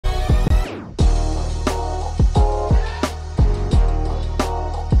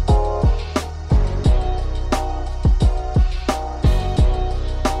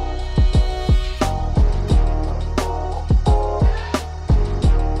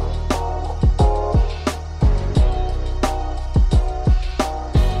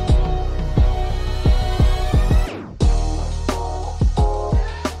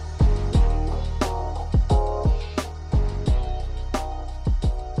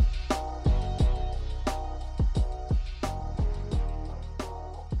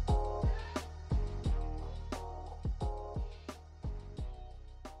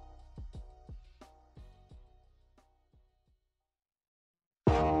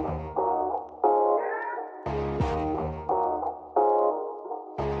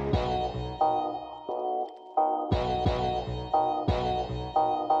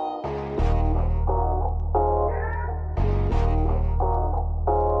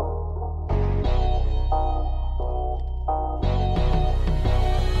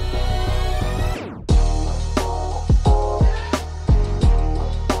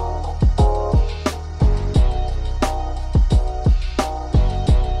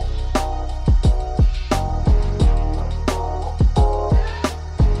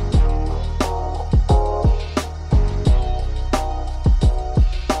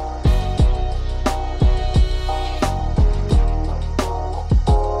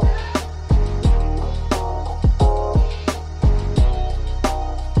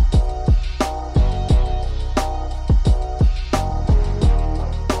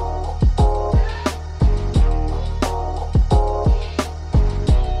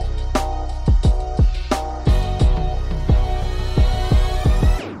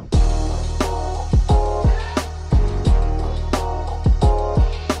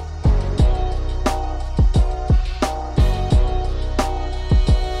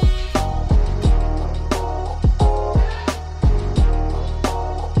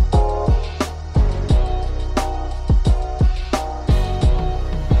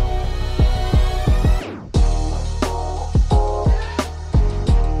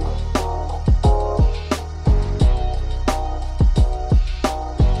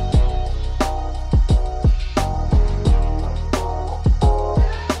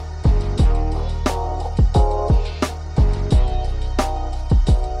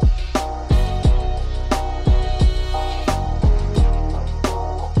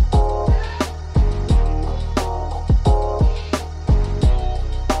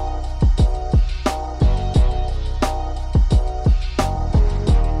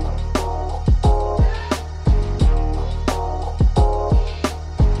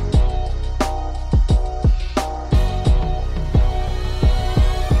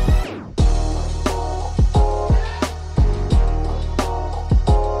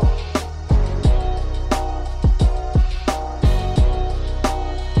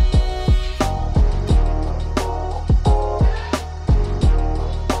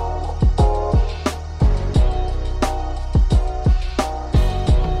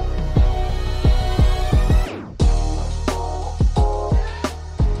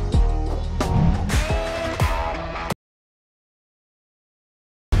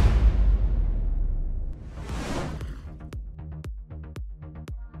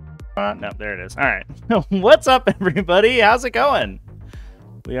No, there it is. All right. What's up, everybody? How's it going?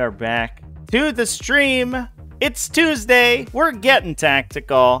 We are back to the stream. It's Tuesday. We're getting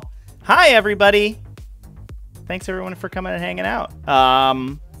tactical. Hi, everybody. Thanks, everyone, for coming and hanging out.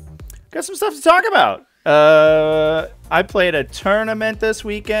 Got some stuff to talk about. I played a tournament this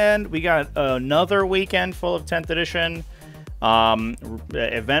weekend. We got another weekend full of 10th edition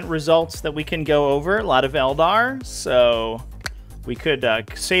event results that we can go over. A lot of Eldar, so we could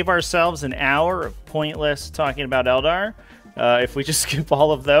save ourselves an hour of pointless talking about Eldar if we just skip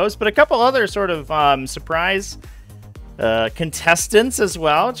all of those. But a couple other sort of surprise contestants as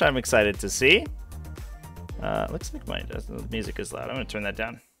well, which I'm excited to see. Looks like my music is loud. I'm going to turn that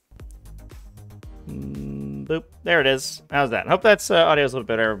down. Boop. There it is. How's that? Hope that's audio is a little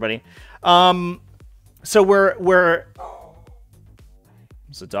better, everybody. So we're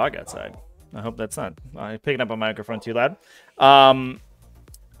there's a dog outside. I hope that's not picking up a microphone too loud.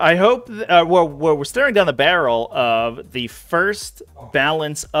 I hope we're staring down the barrel of the first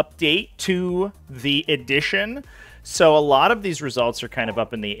balance update to the edition. So a lot of these results are kind of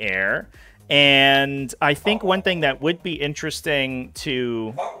up in the air. And I think one thing that would be interesting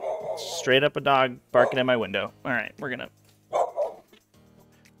to... Straight up a dog barking at my window. All right, we're going to...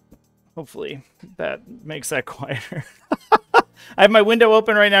 Hopefully that makes that quieter. I have my window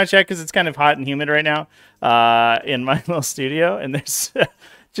open right now, Check, because it's kind of hot and humid right now in my little studio. And there's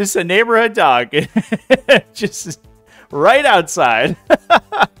just a neighborhood dog just right outside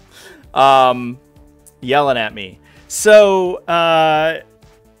yelling at me. So,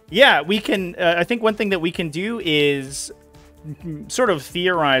 yeah, we can... I think one thing that we can do is sort of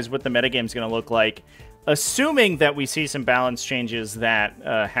theorize what the metagame is going to look like, assuming that we see some balance changes that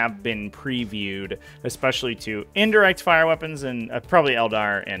have been previewed, especially to indirect fire weapons and probably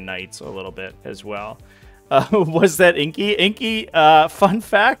Eldar and Knights a little bit as well. Was that Inky? Inky, fun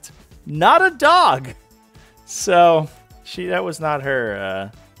fact, not a dog. So that was not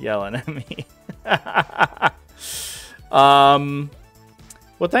her yelling at me. Well,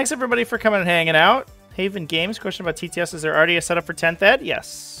 thanks everybody for coming and hanging out. Haven Games, question about TTS. Is there already a setup for 10th Ed?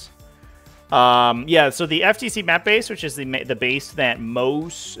 Yes. Yeah, so the FTC map base, which is the base that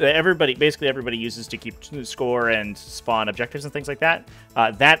basically everybody uses to keep score and spawn objectives and things like that,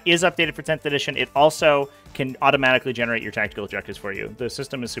 that is updated for 10th edition. It also can automatically generate your tactical objectives for you. The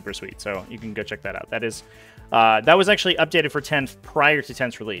system is super sweet, so you can go check that out. That is, that was actually updated for 10th prior to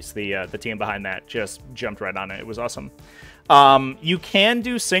 10th's release. The team behind that just jumped right on it. It was awesome. You can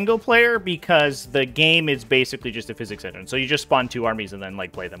do single player because the game is basically just a physics engine. So you just spawn 2 armies and then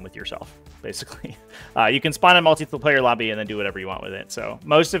like play them with yourself, basically. You can spawn a multiplayer lobby and then do whatever you want with it. So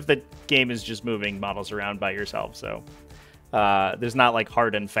most of the game is just moving models around by yourself. So there's not like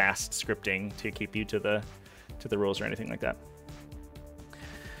hard and fast scripting to keep you to the rules or anything like that.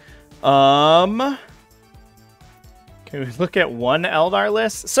 Can we look at one Eldar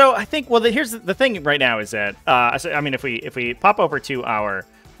list? So I think, well, here's the thing right now is that, I mean, if we pop over to our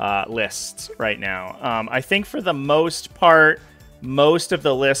lists right now, I think for the most part, most of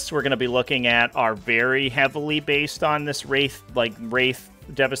the lists we're going to be looking at are very heavily based on this Wraith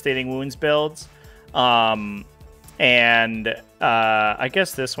Devastating Wounds builds. And I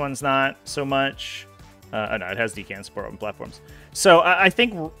guess this one's not so much. Oh, no, it has DCAN support on platforms. So I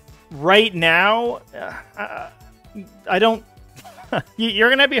think right now... I don't. You're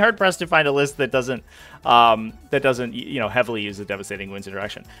gonna be hard pressed to find a list that doesn't, heavily use the Devastating Wounds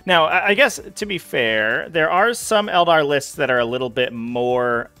interaction. Now, I guess to be fair, there are some Eldar lists that are a little bit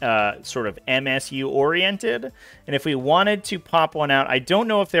more sort of MSU oriented, and if we wanted to pop one out, I don't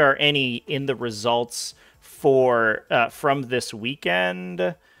know if there are any in the results for from this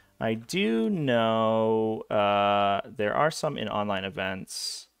weekend. I do know there are some in online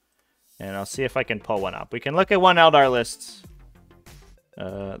events. And I'll see if I can pull one up. We can look at one Eldar list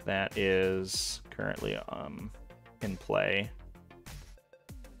that is currently in play.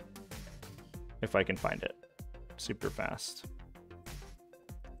 If I can find it super fast.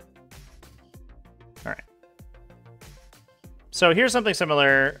 All right. So here's something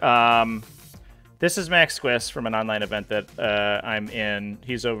similar. This is Max Squiss from an online event that I'm in.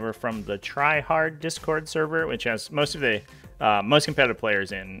 He's over from the Try Hard Discord server, which has most of the most competitive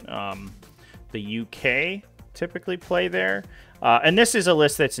players in the UK typically play there. And this is a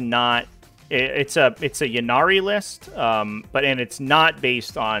list that's not... It's a Ynnari list, and it's not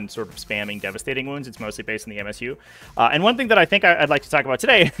based on sort of spamming Devastating Wounds. It's mostly based on the MSU. And one thing that I think I'd like to talk about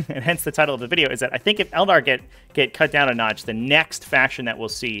today, and hence the title of the video, is that I think if Eldar get cut down a notch, the next faction that we'll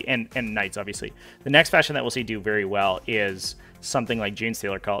see, and Knights obviously, the next faction that we'll see do very well is something like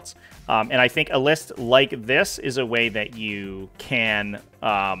Genestealer Cults. And I think a list like this is a way that you can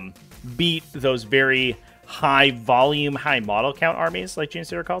beat those very high volume, high model count armies like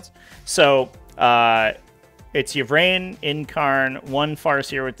Genestealer Cults. So it's Yvrain, Incarn, 1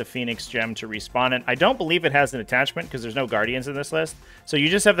 Farseer with the Phoenix Gem to respawn it. I don't believe it has an attachment because there's no Guardians in this list. So you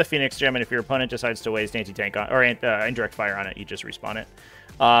just have the Phoenix Gem, and if your opponent decides to waste anti-tank on, or indirect fire on it, you just respawn it.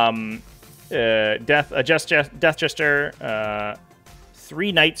 Death Jester,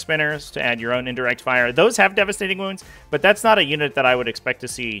 3 Night Spinners to add your own indirect fire. Those have devastating wounds, but that's not a unit that I would expect to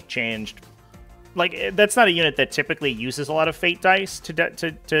see changed. Like, that's not a unit that typically uses a lot of fate dice to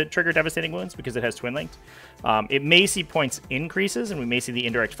trigger devastating wounds because it has twin linked. It may see points increases, and we may see the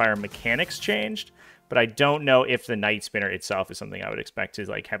indirect fire mechanics changed, but I don't know if the Night Spinner itself is something I would expect to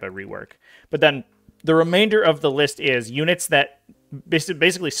like have a rework. But then the remainder of the list is units that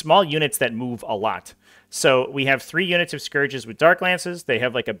basically small units that move a lot. So we have 3 units of Scourges with Dark Lances. They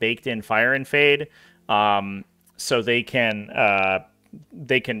have like a baked-in fire and fade, so they can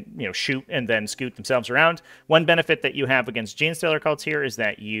shoot and then scoot themselves around. One benefit that you have against Genestealer Cults here is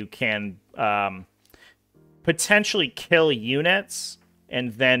that you can potentially kill units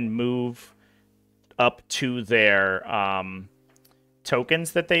and then move up to their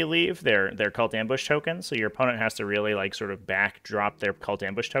tokens that they leave, their Cult Ambush tokens. So your opponent has to really like sort of backdrop their Cult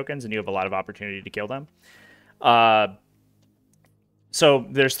Ambush tokens, and you have a lot of opportunity to kill them. So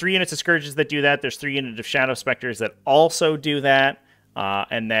there's 3 units of Scourges that do that. There's 3 units of Shadow Specters that also do that.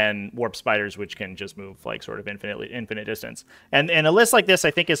 And then Warp Spiders, which can just move like sort of infinite distance. And a list like this,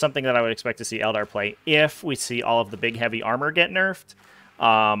 I think, is something that I would expect to see Eldar play if we see all of the big heavy armor get nerfed.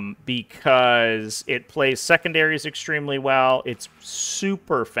 Because it plays secondaries extremely well. It's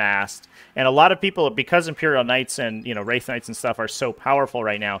super fast. And a lot of people, because Imperial Knights and Wraith Knights and stuff are so powerful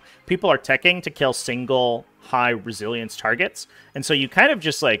right now, people are teching to kill single high resilience targets. And so you kind of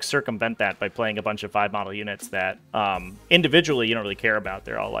just like circumvent that by playing a bunch of 5 model units that individually you don't really care about.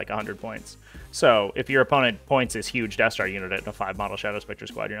 They're all like 100 points. So if your opponent points this huge Death Star unit at a 5 model Shadow Spectre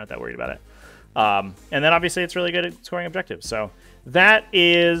squad, you're not that worried about it. And then obviously it's really good at scoring objectives. So that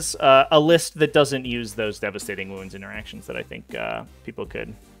is a list that doesn't use those devastating wounds interactions that I think people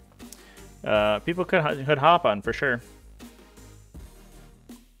could hop on for sure.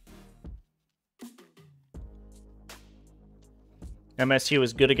 MSU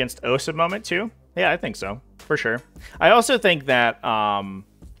was good against Osa moment too. Yeah, I think so for sure. I also think that I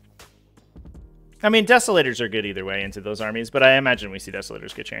mean, Desolators are good either way into those armies, but I imagine we see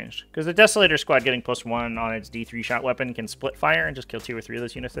Desolators get changed. Because the Desolator squad getting +1 on its D3 shot weapon can split fire and just kill 2 or 3 of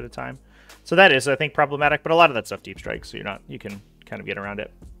those units at a time. So that is, I think, problematic, but a lot of that stuff deep strikes, so you can kind of get around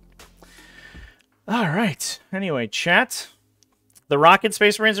it. All right. Anyway, chat. The Rocket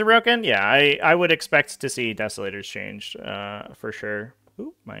Space Marines are broken? Yeah, I would expect to see Desolators changed for sure.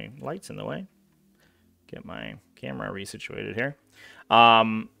 Ooh, my light's in the way. Get my camera resituated here.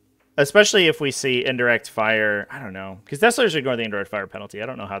 Especially if we see indirect fire. I don't know. Because Desolators ignore the indirect fire penalty. I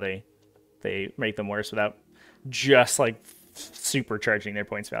don't know how they make them worse without just like supercharging their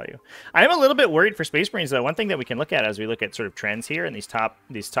points value. I'm a little bit worried for Space Marines though. One thing that we can look at as we look at sort of trends here in these top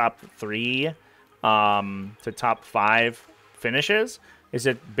 3 to top 5 finishes is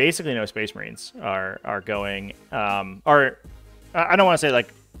that basically no Space Marines are going or I don't want to say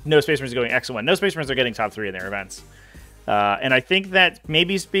like no Space Marines are going excellent. No Space Marines are getting top 3 in their events. And I think that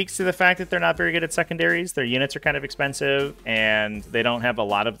maybe speaks to the fact that they're not very good at secondaries. Their units are kind of expensive, and they don't have a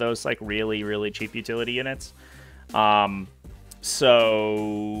lot of those like really, really cheap utility units.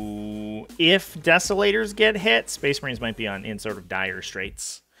 So if Desolators get hit, Space Marines might be in sort of dire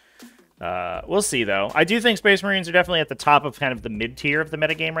straits. We'll see, though. I do think Space Marines are definitely at the top of kind of the mid-tier of the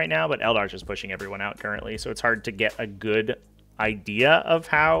metagame right now, but Eldar's just pushing everyone out currently, so it's hard to get a good idea of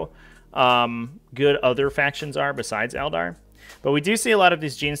how good other factions are besides Eldar. But we do see a lot of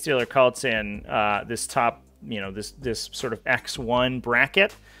these Genestealer Cults in this top, this sort of X1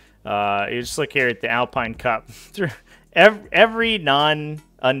 bracket. You just look here at the Alpine Cup. Every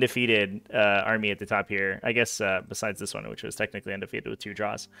non-undefeated army at the top here, I guess besides this one, which was technically undefeated with 2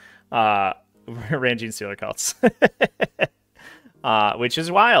 draws, ran Genestealer Cults. Which is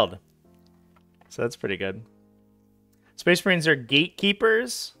wild. So that's pretty good. Space Marines are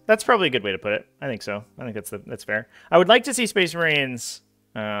gatekeepers. That's probably a good way to put it. I think so. I think that's fair. I would like to see Space Marines.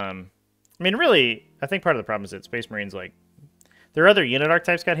 I mean, really, I think part of the problem is that Space Marines, like, their other unit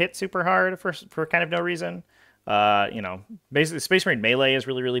archetypes got hit super hard for kind of no reason. Basically, Space Marine melee is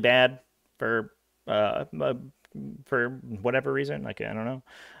really, really bad for whatever reason. Like, I don't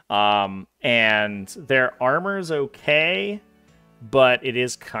know. And their armor's okay, but it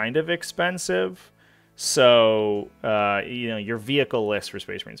is kind of expensive. So, you know, your vehicle lists for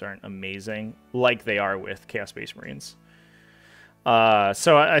Space Marines aren't amazing like they are with Chaos Space Marines.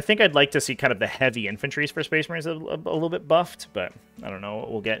 So I think I'd like to see kind of the heavy infantries for Space Marines a little bit buffed, but I don't know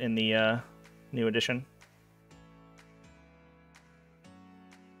what we'll get in the new edition.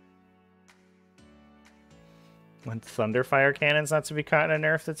 Want Thunderfire cannons not to be caught in a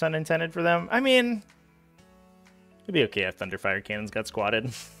nerf that's unintended for them? I mean, it'd be okay if Thunderfire cannons got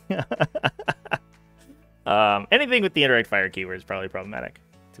squatted. Anything with the indirect fire keyword is probably problematic,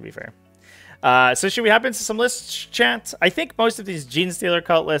 to be fair. So should we hop into some lists, chat? I think most of these Genestealer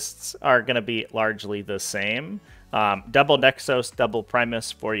Cult lists are going to be largely the same. Double Nexos, double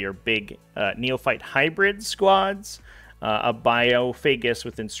Primus for your big Neophyte hybrid squads. A Biophagus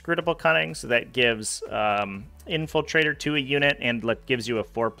with Inscrutable Cunning, so that gives Infiltrator to a unit and gives you a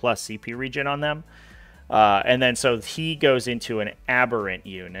 4+ CP regen on them. And then so he goes into an Aberrant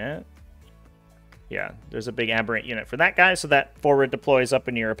unit. Yeah, there's a big Aberrant unit for that guy, so that forward deploys up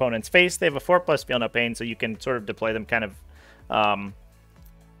in your opponent's face. They have a 4+ Feel No Pain, so you can sort of deploy them kind of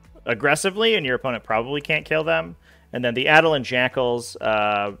aggressively, and your opponent probably can't kill them. And then the Adelan Jackals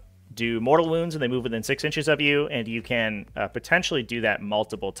do mortal wounds, and they move within 6 inches of you, and you can potentially do that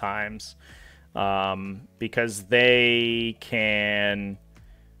multiple times because they can...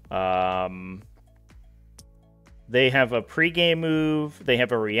 They have a pregame move. They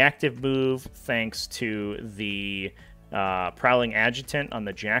have a reactive move thanks to the Prowling Adjutant on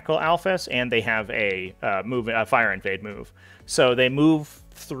the Jackal Alphas, and they have a Fire Invade move. So they move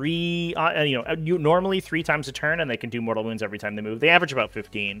normally 3 times a turn, and they can do mortal wounds every time they move. They average about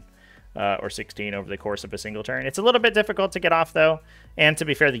 15 or 16 over the course of a single turn. It's a little bit difficult to get off, though, and to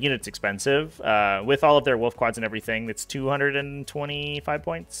be fair, the unit's expensive. With all of their wolf quads and everything, it's 225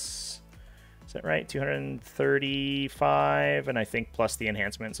 points. Is that right? 235, and I think plus the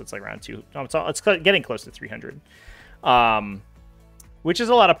enhancement, so it's like around 2. No, it's getting close to 300, which is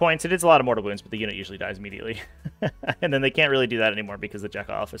a lot of points. It is a lot of mortal wounds, but the unit usually dies immediately, and then they can't really do that anymore because the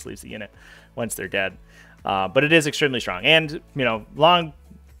Jackal Alphas leaves the unit once they're dead. But it is extremely strong, and you know,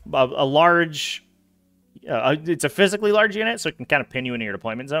 a large. It's a physically large unit, so it can kind of pin you into your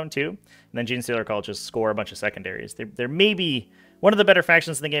deployment zone too. And then Genestealer Cults just score a bunch of secondaries. They're maybe one of the better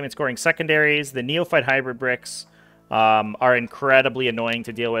factions in the game in scoring secondaries. The Neophyte hybrid bricks are incredibly annoying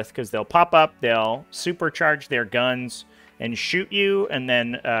to deal with because they'll pop up, they'll supercharge their guns and shoot you, and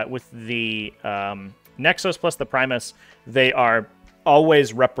then with the Nexos plus the Primus, they are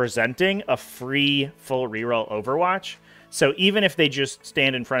always representing a free full reroll Overwatch. So even if they just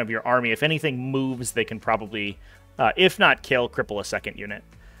stand in front of your army, if anything moves, they can probably, if not kill, cripple a second unit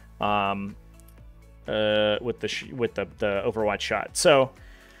with the Overwatch shot. So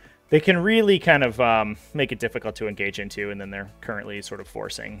they can really kind of make it difficult to engage into, and then they're currently sort of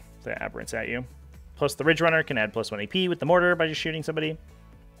forcing the Aberrants at you. Plus the Ridge Runner can add +1 AP with the mortar by just shooting somebody.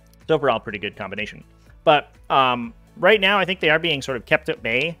 It's overall pretty good combination. But right now, I think they are being sort of kept at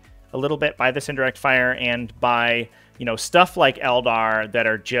bay a little bit by this indirect fire and by, you know, stuff like Eldar that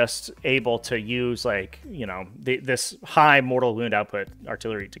are just able to use, like, you know, this high mortal wound output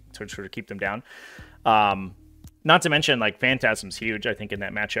artillery to sort of keep them down. Not to mention, like, Phantasm's huge, I think, in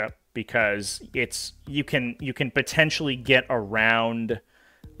that matchup because it's you can potentially get around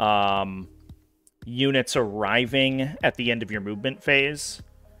units arriving at the end of your movement phase.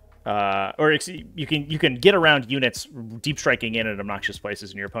 Or you can get around units deep striking in at obnoxious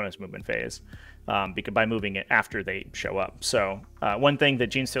places in your opponent's movement phase by moving it after they show up. So one thing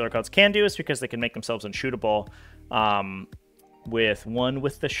that Genestealer Cults can do is because they can make themselves unshootable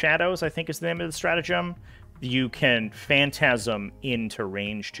with the shadows, I think is the name of the stratagem. You can phantasm into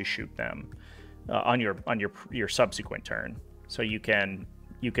range to shoot them on your subsequent turn. So you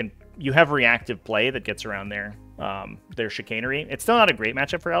have reactive play that gets around their chicanery. It's still not a great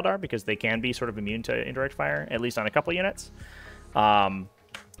matchup for Eldar because they can be sort of immune to indirect fire, at least on a couple units.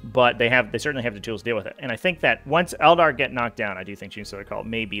 But they certainly have the tools to deal with it. And I think that once Eldar get knocked down, I do think Genestealer Cult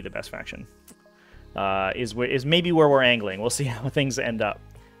may be the best faction. Is maybe where we're angling. We'll see how things end up.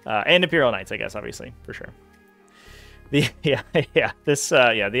 And Imperial Knights, I guess, obviously, for sure. The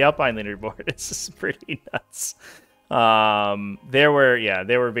Alpine leaderboard is just pretty nuts. There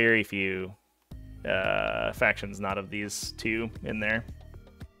were very few factions not of these two in there.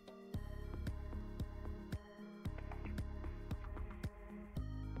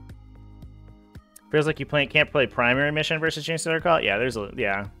 Feels like you can't play primary mission versus Genestealer Cult. Yeah,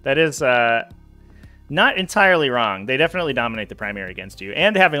 that is not entirely wrong. They definitely dominate the primary against you,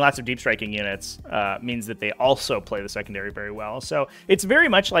 and having lots of deep striking units means that they also play the secondary very well. So it's very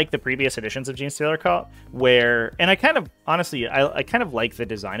much like the previous editions of Genestealer Cult, where, and I kind of, honestly, I kind of like the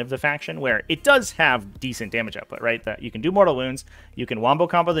design of the faction, where it does have decent damage output, right? That you can do mortal wounds, you can wombo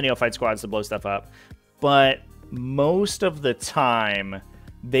combo the neophyte squads to blow stuff up, but most of the time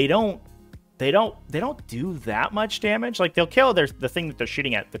they don't do that much damage. Like, they'll kill the thing that they're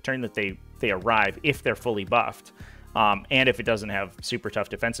shooting at the turn that they arrive if they're fully buffed, and if it doesn't have super tough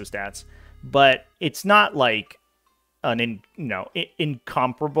defensive stats. But it's not like an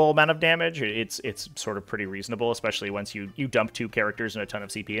incomparable amount of damage. It's sort of pretty reasonable, especially once you dump 2 characters and a ton of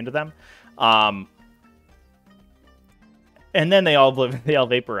CP into them. And then they all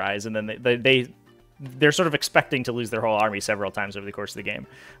vaporize, and then they're sort of expecting to lose their whole army several times over the course of the game,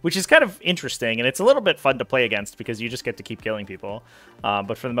 which is kind of interesting, and it's a little bit fun to play against because you just get to keep killing people.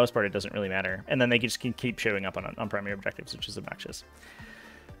 But for the most part, it doesn't really matter. And then they just can keep showing up on primary objectives, which is obnoxious.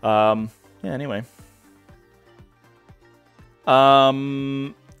 Yeah, anyway.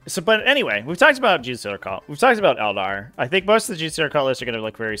 But anyway, we've talked about Genestealer Cult. We've talked about Eldar. I think most of the Genestealer Cult lists are going to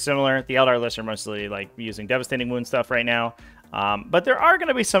look very similar. The Eldar lists are mostly like using Devastating Wound stuff right now. But there are going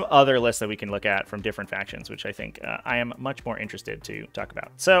to be some other lists that we can look at from different factions, which I think I am much more interested to talk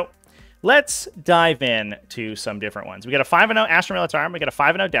about. So let's dive in to some different ones. We got a 5-0 Astra Militarum. We got a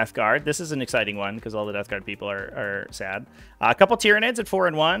 5-0 Death Guard. This is an exciting one because all the Death Guard people are sad. A couple Tyranids at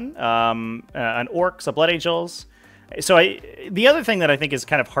 4-1. An Orcs, a Blood Angels. So the other thing that I think is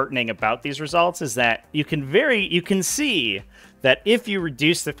kind of heartening about these results is that you can see that if you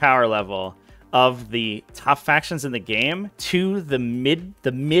reduce the power level of the top factions in the game to the mid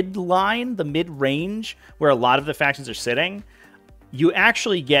range where a lot of the factions are sitting, you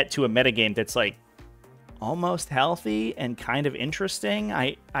actually get to a metagame that's like almost healthy and kind of interesting.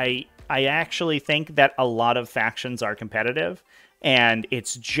 I actually think that a lot of factions are competitive, and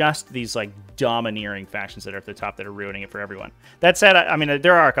it's just these like domineering factions that are at the top that are ruining it for everyone. That said, I mean,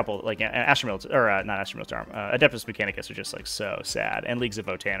 there are a couple like not Astra Militarum, Adeptus Mechanicus are just like so sad, and Leagues of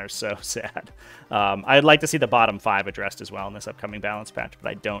Votann are so sad. I'd like to see the bottom 5 addressed as well in this upcoming balance patch, but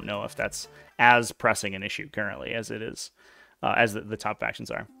I don't know if that's as pressing an issue currently as it is, as the top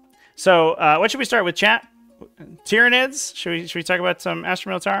factions are. So what should we start with, chat? Tyranids? Should we talk about some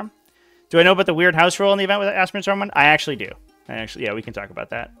Astra Militarum? Do I know about the weird house rule in the event with the Astra Militarum one? I actually do. Yeah, we can talk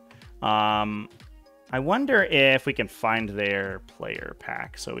about that. I wonder if we can find their player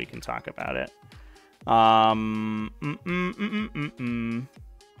pack so we can talk about it. I'm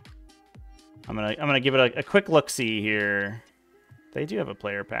gonna give it a quick look-see here. They do have a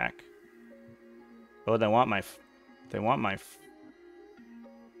player pack. Oh, they want my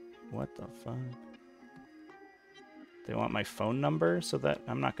what the fuck? They want my phone number, so that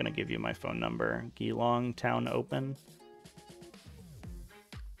I'm not gonna give you my phone number. Geelong Town Open.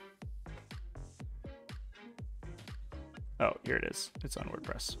 Oh, here it is. It's on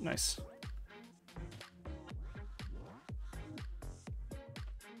WordPress. Nice.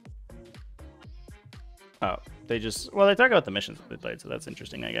 Oh, they talk about the missions that they played, so that's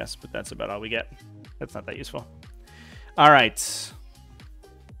interesting, I guess, but that's about all we get. That's not that useful. All right.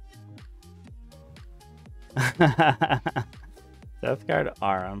 Death Guard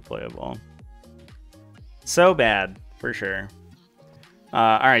are unplayable. So bad, for sure.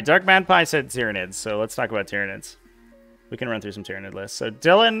 All right, Dark Magpie said Tyranids, so let's talk about Tyranids. We can run through some Tyranid lists. So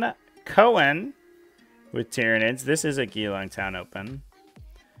Dylan Cohen with Tyranids. This is a Geelong Town Open.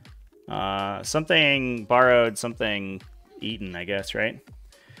 Something borrowed, something eaten, I guess, right?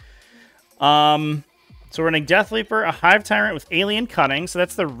 So we're running Death Leaper, a Hive Tyrant with Alien Cunning. So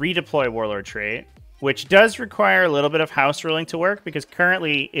that's the redeploy Warlord trait, which does require a little bit of house ruling to work because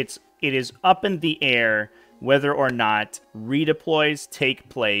currently it is up in the air whether or not redeploys take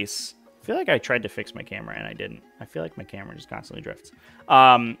place. I feel like I tried to fix my camera and I didn't. I feel like my camera just constantly drifts.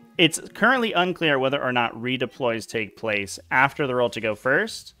 It's currently unclear whether or not redeploys take place after the roll to go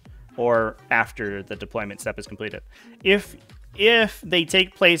first or after the deployment step is completed. If they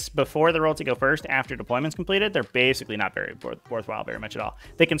take place before the roll to go first, after deployment's completed, they're basically not very worthwhile very much at all.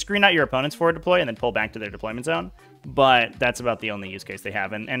 They can screen out your opponent's forward deploy and then pull back to their deployment zone, but that's about the only use case they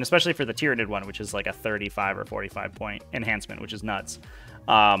have. And especially for the Tyranid one, which is like a 35 or 45 point enhancement, which is nuts.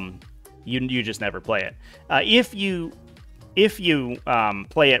 You just never play it. If you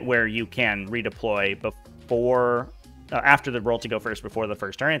play it where you can redeploy before after the roll to go first before the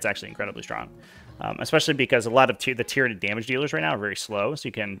first turn, it's actually incredibly strong. Especially because a lot of the Tyranid damage dealers right now are very slow. So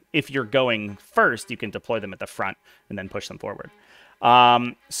you can, if you're going first, you can deploy them at the front and then push them forward.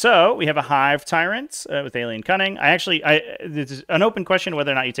 So we have a Hive Tyrant with Alien Cunning. This is an open question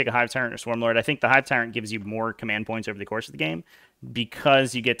whether or not you take a Hive Tyrant or Swarm Lord. I think the Hive Tyrant gives you more command points over the course of the game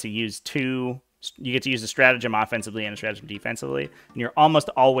because you get to use a stratagem offensively and a stratagem defensively, and you're almost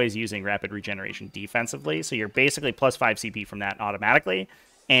always using rapid regeneration defensively, so you're basically plus 5 CP from that automatically,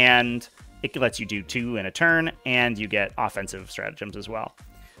 and it lets you do 2 in a turn, and you get offensive stratagems as well.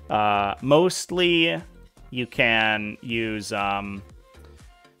 Mostly you can use the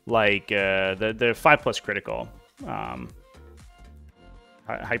 5+ critical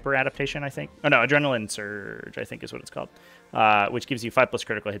hyper adaptation, I think. Oh no, Adrenaline Surge, I think is what it's called, which gives you 5+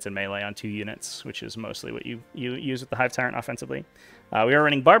 critical hits in melee on 2 units, which is mostly what you use with the Hive Tyrant offensively. We are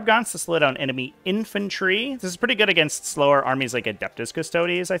running Barb Gaunts to slow down enemy infantry. This is pretty good against slower armies like Adeptus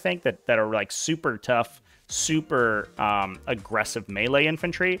Custodes, I think, that are like super tough, super aggressive melee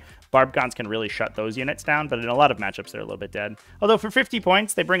infantry. Barb Gaunts can really shut those units down, but in a lot of matchups, they're a little bit dead. Although for 50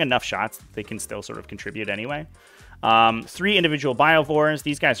 points, they bring enough shots that they can still sort of contribute anyway. 3 individual Biovores.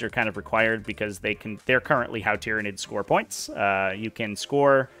 These guys are kind of required because they're currently how Tyranids score points. You can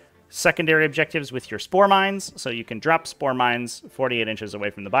score secondary objectives with your Spore Mines, so you can drop Spore Mines 48 inches away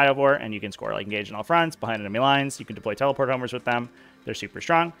from the Biovore, and you can score like engage in all fronts, behind enemy lines. You can deploy Teleport Homers with them. They're super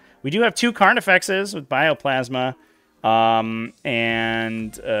strong. We do have 2 Carnifexes with Bioplasma,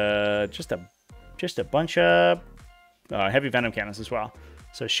 and just a bunch of heavy Venom Cannons as well.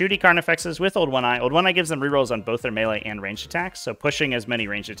 So shooty Carnifexes with Old One Eye. Old One Eye gives them rerolls on both their melee and ranged attacks, so pushing as many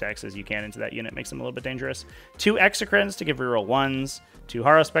ranged attacks as you can into that unit makes them a little bit dangerous. 2 Exocrines to give reroll 1s. 2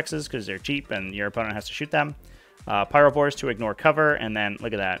 Harospexes because they're cheap and your opponent has to shoot them. Pyrovores to ignore cover, and then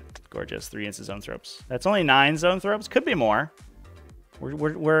look at that, gorgeous 3 inches Zoanthropes. That's only 9 Zoanthropes. Could be more.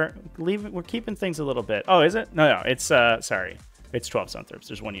 We're keeping things a little bit. Oh, is it? No, it's sorry, it's 12 Zoanthropes.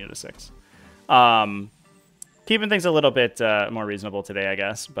 There's 1 unit of 6. Keeping things a little bit more reasonable today, I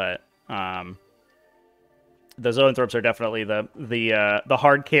guess, but the Zoanthropes are definitely the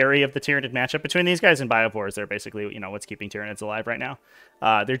hard carry of the Tyranid matchup. Between these guys and Biovores, they're basically, what's keeping Tyranids alive right now.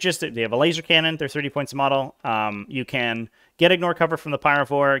 They have a laser cannon. They're 30 points a model. You can get ignore cover from the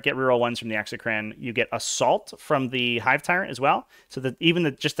Pyrovore, get reroll 1s from the Exocrine. You get assault from the Hive Tyrant as well. So that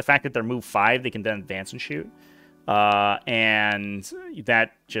even just the fact that they're move 5, they can then advance and shoot. And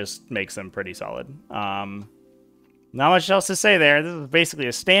that just makes them pretty solid. Not much else to say there. This is basically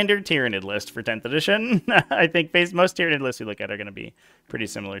a standard Tyranid list for 10th edition. I think most Tyranid lists we look at are going to be pretty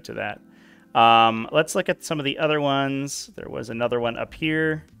similar to that. Let's look at some of the other ones. There was another one up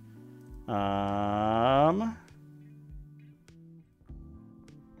here.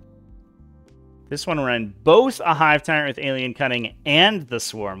 This one ran both a Hive Tyrant with Alien Cunning and the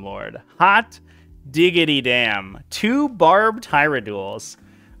Swarm Lord. Hot diggity damn. 2 Barbed Hierodules.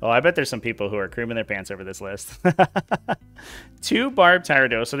 Oh, I bet there's some people who are creaming their pants over this list. 2 Barbed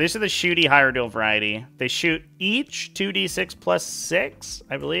Hierodules. So these are the shooty Hierodule variety. They shoot each 2d6 plus 6,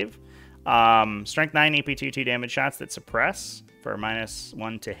 I believe. Strength 9, AP 2, 2 damage shots that suppress for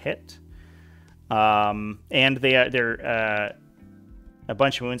 -1 to hit. And they're a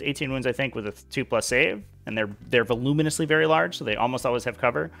bunch of wounds, 18 wounds, I think, with a 2+ save. And they're voluminously very large, so they almost always have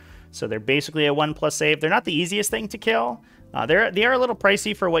cover. So they're basically a 1+ save. They're not the easiest thing to kill. They are a little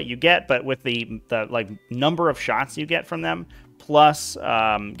pricey for what you get, but with the number of shots you get from them, plus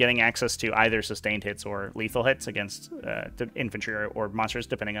getting access to either sustained hits or lethal hits against the infantry or monsters,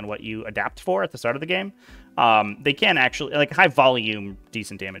 depending on what you adapt for at the start of the game, they can actually, like, high volume,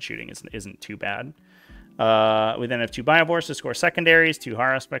 decent damage shooting isn't too bad. We then have 2 Biovores to score secondaries, 2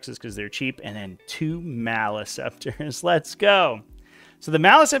 Harospexes because they're cheap, and then 2 Maliceptors. Let's go. So the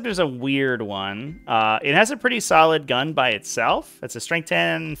Maliceptor is a weird one. It has a pretty solid gun by itself. It's a strength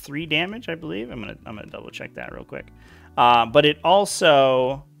 10, 3 damage, I believe. I'm gonna double check that real quick. But it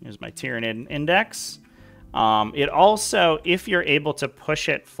also, here's my Tyranid index. It also, if you're able to push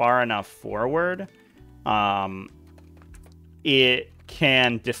it far enough forward, it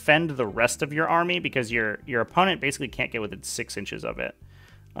can defend the rest of your army because your opponent basically can't get within 6 inches of it.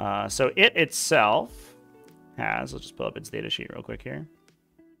 So it itself has, let's just pull up its data sheet real quick here.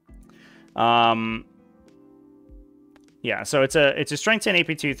 Yeah, so it's a strength 10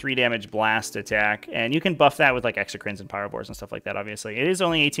 AP2 3 damage blast attack, and you can buff that with like Exocrines and Pyrovores and stuff like that. Obviously, it is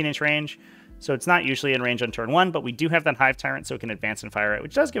only 18-inch range, so it's not usually in range on turn 1. But we do have that Hive Tyrant, so it can advance and fire it,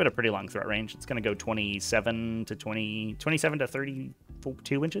 which does give it a pretty long threat range. It's going to go 27 to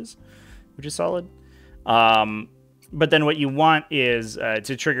 32 inches, which is solid. But then what you want is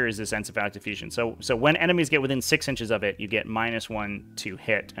to trigger is this Encephalic Diffusion. So when enemies get within 6 inches of it, you get -1 to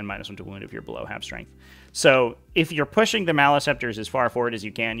hit and -1 to wound if you're below half strength. So if you're pushing the Maleceptors as far forward as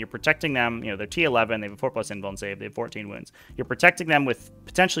you can, you're protecting them. You know, they're T11, they have a 4+ invuln save, they have 14 wounds. You're protecting them with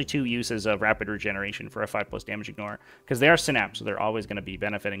potentially 2 uses of Rapid Regeneration for a 5+ damage ignore, because they are Synapse, so they're always going to be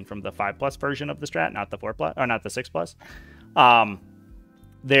benefiting from the 5+ version of the strat, not the 4+, or not the 6+.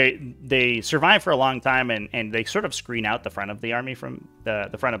 They survive for a long time, and they sort of screen out the front of the army from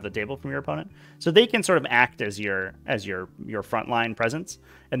the front of the table from your opponent, so they can sort of act as your frontline presence,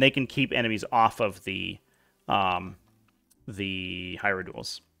 and they can keep enemies off of the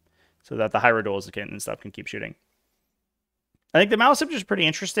Hierodules, so that the Hierodules and stuff can keep shooting. I think the Maleceptor is pretty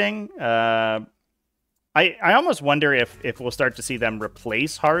interesting. I almost wonder if we'll start to see them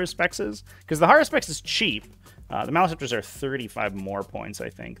replace Haruspexes, because the Haruspex is cheap. The Maleceptors are 35 more points, I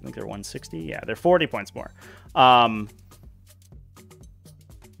think. I think they're 160. Yeah, they're 40 points more. But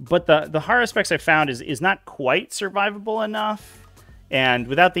the Haruspex I found is not quite survivable enough. And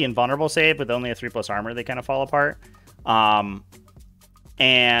without the invulnerable save, with only a 3+ armor, they kind of fall apart. And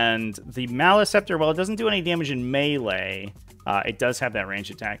the Maleceptor, while it doesn't do any damage in melee, it does have that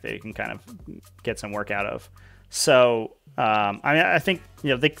ranged attack that you can kind of get some work out of. So, I mean, I think,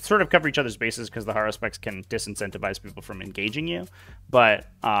 you know, they sort of cover each other's bases because the Haruspex can disincentivize people from engaging you. But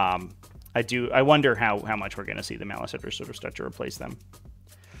I wonder how much we're going to see the Maleceptor sort of start to replace them.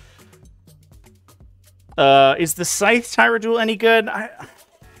 Is the Scythe Tyroduel any good?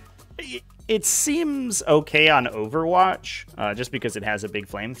 It seems okay on Overwatch, just because it has a big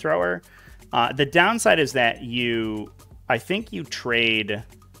flamethrower. The downside is that I think you trade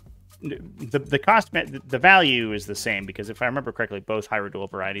the cost, the value is the same, because if I remember correctly, both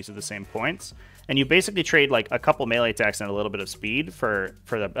Hierodual varieties are the same points, and you basically trade like a couple melee attacks and a little bit of speed for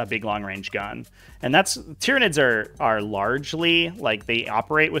a big long range gun. And that's Tyranids are largely like they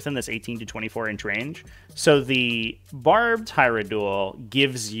operate within this 18 to 24 inch range. So the barbed Hierodual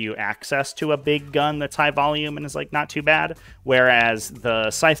gives you access to a big gun that's high volume and is like not too bad, whereas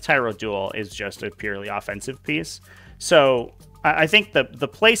the Scythe Tyrodual is just a purely offensive piece. So I think the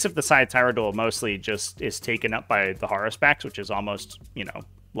place of the Scythe Tyrodual mostly just is taken up by the Haruspex, which is almost, you know,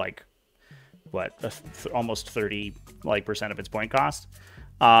 like what, almost 30% of its point cost.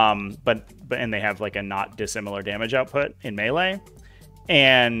 But they have like a not dissimilar damage output in melee,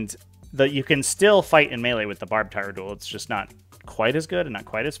 and you can still fight in melee with the barbed Tyrodual. It's just not quite as good and not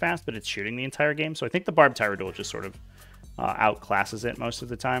quite as fast, but it's shooting the entire game. So I think the barbed Tyrodual just sort of outclasses it most of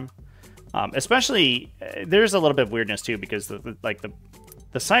the time. Especially, there's a little bit of weirdness too, because the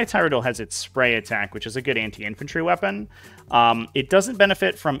Scythe Tyrodual has its spray attack, which is a good anti-infantry weapon. It doesn't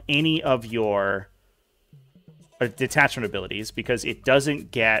benefit from any of your detachment abilities, because it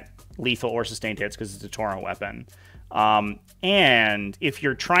doesn't get lethal or sustained hits because it's a torrent weapon. And if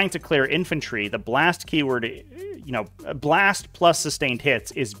you're trying to clear infantry, the blast keyword, you know, blast plus sustained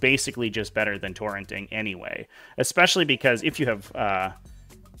hits is basically just better than torrenting anyway. Especially because if you have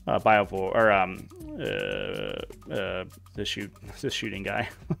Biovore or the shooting guy,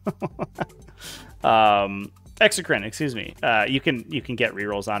 Exocrine, excuse me. You can get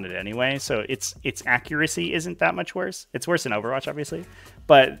rerolls on it anyway, so its accuracy isn't that much worse. It's worse in Overwatch, obviously,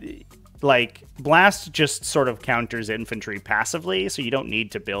 but like Blast just sort of counters infantry passively, so you don't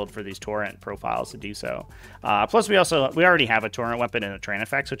need to build for these torrent profiles to do so. Plus, we already have a torrent weapon in a Train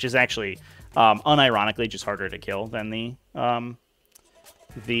Effects, which is actually unironically just harder to kill than the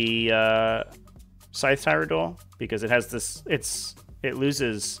Scythe Tyrodual, because it has this. It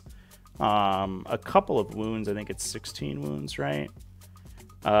loses a couple of wounds. I think it's 16 wounds, right?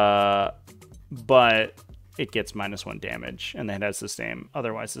 But it gets -1 damage, and then it has the same,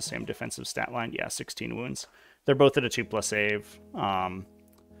 otherwise the same defensive stat line. Yeah, 16 wounds. They're both at a 2+ save,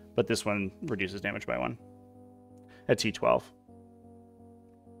 but this one reduces damage by 1 at T12.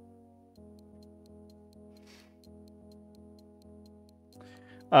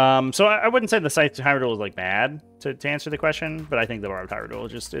 So I wouldn't say the Scythe Tyrodual is like bad to answer the question, but I think the barbed Tyrodual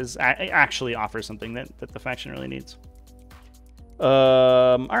just actually offers something that the faction really needs.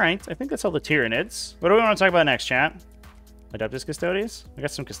 All right, I think that's all the Tyranids. What do we want to talk about next, chat? Adeptus Custodes? We got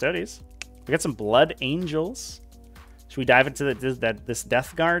some Custodes. We got some Blood Angels. Should we dive into this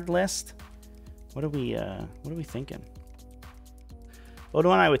Death Guard list? What are we thinking?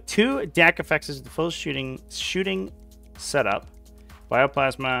 Odo with 2 DAC effects is the full shooting setup.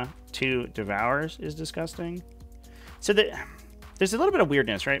 Bioplasma 2 Devours is disgusting. So there's a little bit of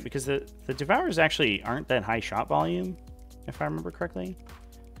weirdness, right? Because the Devours actually aren't that high shot volume, if I remember correctly.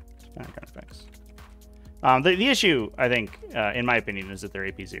 Background effects. The issue, I think, in my opinion, is that they're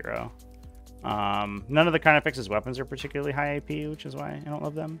AP0. None of the Carnifex's weapons are particularly high AP, which is why I don't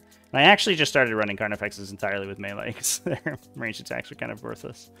love them. And I actually just started running Carnifexes entirely with melee, because their ranged attacks are kind of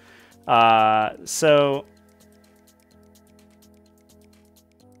worthless. So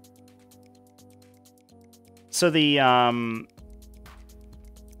the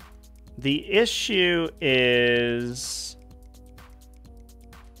issue is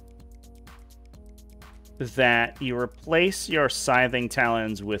that you replace your Scything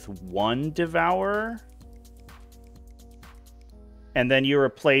Talons with 1 Devourer, and then you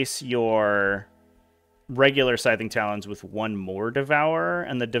replace your regular Scything Talons with 1 more Devourer,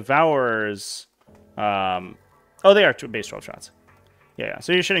 and the Devourers... oh, they are base 12 shots. Yeah,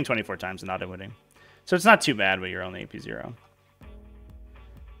 so you're shooting 24 times and not winning. So it's not too bad, but you're only AP 0.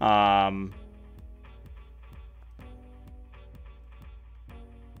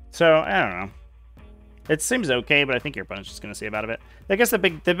 So, I don't know. It seems okay, but I think your opponent's just going to save out of it. I guess the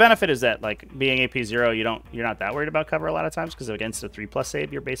benefit is that, like, being AP 0, you're not that worried about cover a lot of times, because against a 3+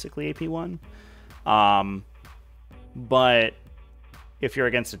 save, you're basically AP 1. But if you're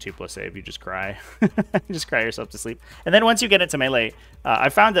against a 2+ save, you just cry. You just cry yourself to sleep. And then once you get it to melee, I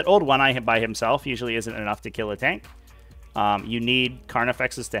found that Old One-Eye by himself usually isn't enough to kill a tank. You need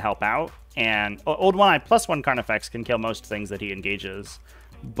Carnifexes to help out, and Old One-Eye plus 1 Carnifex can kill most things that he engages,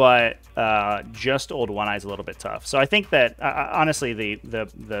 but just Old One-Eye is a little bit tough. So I think that, honestly,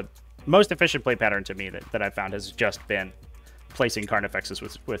 the most efficient play pattern to me that I've found has just been placing Carnifexes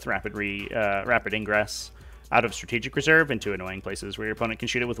with rapid ingress out of strategic reserve into annoying places where your opponent can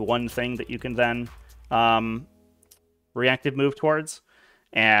shoot it with 1 thing that you can then reactive move towards.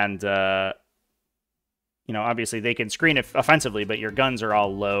 And, you know, obviously they can screen it offensively, but your guns are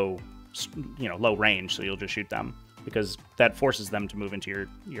all low range, so you'll just shoot them because that forces them to move into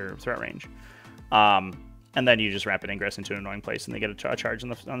your threat range. And then you just rapid ingress into an annoying place, and they get a charge on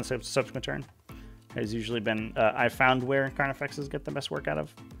the subsequent turn. Has usually been I've found where Carnifexes get the best work out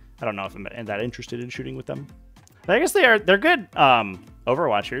of. I don't know if I'm that interested in shooting with them. But I guess they're good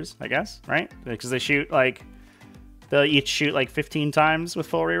Overwatchers, I guess, right? Because they shoot they'll each shoot like 15 times with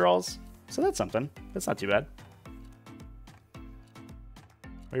full rerolls. So that's something. That's not too bad.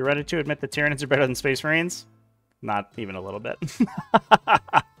 Are you ready to admit that Tyranids are better than Space Marines? Not even a little bit.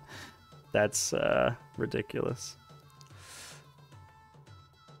 That's ridiculous.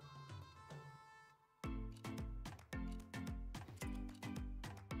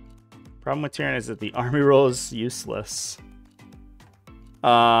 Problem with Tyranid is that the army roll is useless.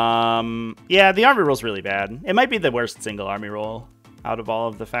 Yeah, the army roll is really bad. It might be the worst single army roll out of all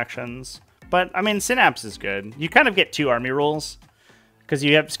of the factions. But, I mean, Synapse is good. You kind of get 2 army rolls.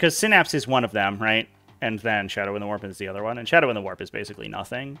 Because Synapse is one of them, right? And then Shadow in the Warp is the other one. And Shadow in the Warp is basically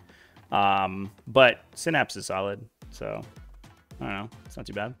nothing. But Synapse is solid. So, I don't know. It's not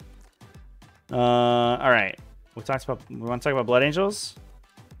too bad. Alright. We want to talk about Blood Angels?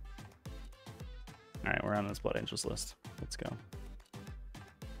 Alright, we're on this Blood Angels list. Let's go.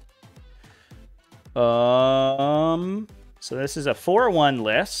 So this is a 4-1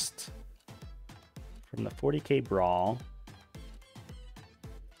 list from the 40k Brawl.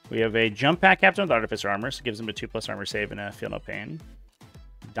 We have a Jump Pack Captain with Artificer Armor, so it gives him a 2+ armor save and a Feel No Pain.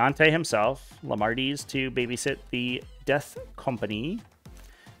 Dante himself, Lamarties to babysit the Death Company.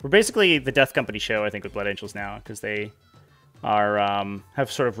 We're basically the Death Company show, I think, with Blood Angels now, because they are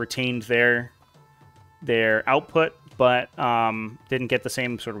have sort of retained their output, but didn't get the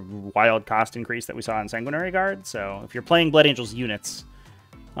same sort of wild cost increase that we saw in Sanguinary Guard. So if you're playing Blood Angels units,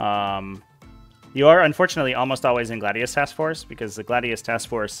 you are unfortunately almost always in Gladius Task Force, because the Gladius Task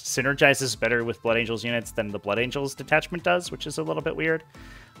Force synergizes better with Blood Angels units than the Blood Angels detachment does, which is a little bit weird.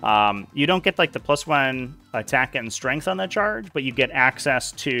 You don't get like the +1 attack and strength on that charge, but you get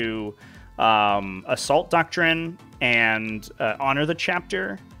access to Assault Doctrine and Honor the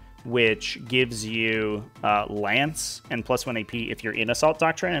Chapter, which gives you Lance and +1 AP if you're in Assault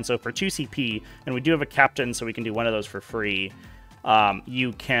Doctrine. And so for 2 CP, and we do have a Captain, so we can do one of those for free,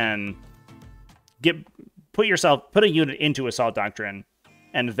 you can put a unit into Assault Doctrine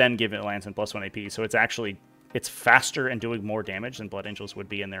and then give it Lance and +1 AP. So it's faster and doing more damage than Blood Angels would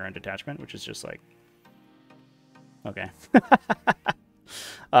be in their own detachment, which is just like, okay.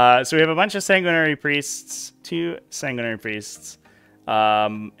 So we have a bunch of Sanguinary Priests, 2 Sanguinary Priests,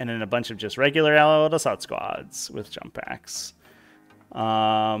 and then a bunch of just regular allied assault squads with jump packs.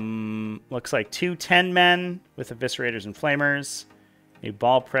 Looks like 2 10-men with Eviscerators and Flamers, a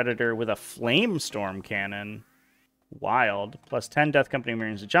Ball Predator with a Flame Storm Cannon, wild, plus 10 Death Company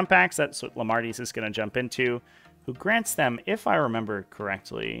Marines with jump packs. That's what Lamarties is going to jump into, who grants them, if I remember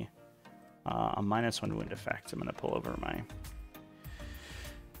correctly, a -1 wound effect. I'm going to pull over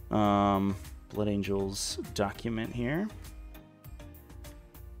Blood Angels document here.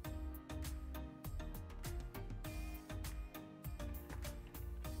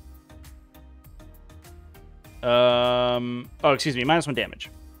 Oh, excuse me, -1 damage.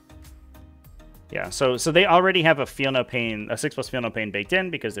 Yeah, so they already have a Feel No Pain, a 6+ Feel No Pain baked in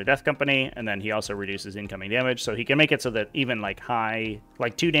because they're Death Company, and then he also reduces incoming damage, so he can make it so that even like high,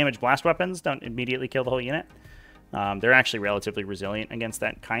 like 2 damage blast weapons don't immediately kill the whole unit. They're actually relatively resilient against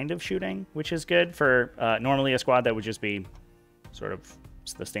that kind of shooting, which is good for normally a squad that would just be sort of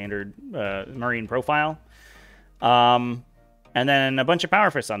the standard Marine profile. And then a bunch of Power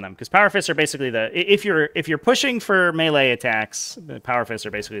Fists on them, because Power Fists are basically if you're pushing for melee attacks, the Power Fists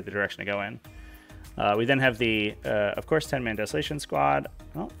are basically the direction to go in. We then have the, of course, 10-man Desolation Squad.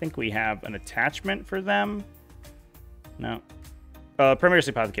 I don't think we have an attachment for them. No. Primarily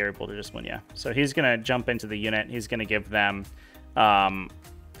Apothecary Bolter just one, yeah. So he's going to jump into the unit. He's going to give them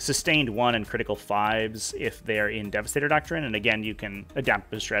Sustained 1 and Critical 5s if they're in Devastator Doctrine. And again, you can adapt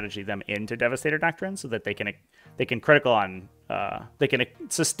the strategy them into Devastator Doctrine so that they can critical on, they can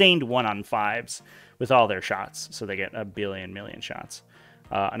Sustained 1 on 5s with all their shots. So they get a million shots.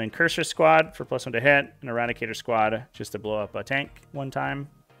 An Incursor Squad for +1 to hit. An Eradicator Squad just to blow up a tank one time.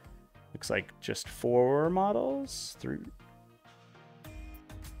 Looks like just 4 models. 3.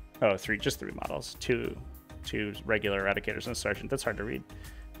 Oh, 3, just 3 models. Two regular Eradicators and a Sergeant. That's hard to read,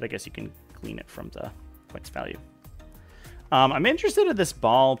 but I guess you can clean it from the points value. I'm interested in this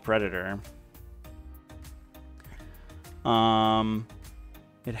Ball Predator.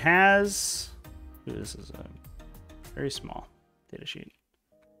 It has... Ooh, this is a very small data sheet.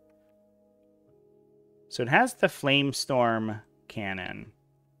 So it has the Flamestorm Cannon,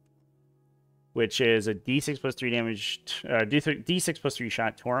 which is a D6 + 3 damage, D6 + 3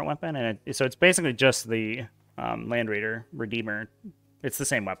 shot torrent weapon, and so it's basically just the Land Raider Redeemer. It's the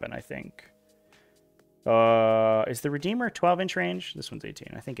same weapon, I think. Is the Redeemer 12-inch range? This one's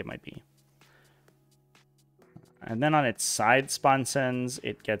 18. I think it might be. And then on its side sponsons,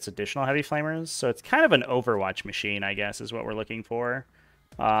 it gets additional heavy flamers. So it's kind of an Overwatch machine, I guess, is what we're looking for.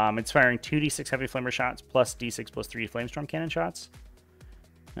 It's firing 2d6 heavy flamer shots plus d6 + 3 Flamestorm Cannon shots.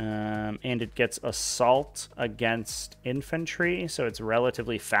 And it gets assault against infantry, so it's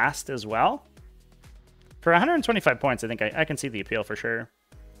relatively fast as well. For 125 points, I think I can see the appeal for sure.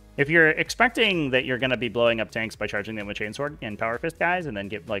 If you're expecting that you're going to be blowing up tanks by charging them with Chainsword and Power Fist guys, and then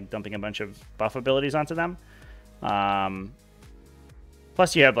get like dumping a bunch of buff abilities onto them,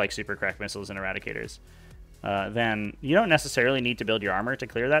 plus you have like Super Crack Missiles and Eradicators, then you don't necessarily need to build your armor to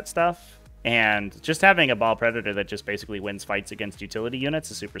clear that stuff. And just having a Ball Predator that just basically wins fights against utility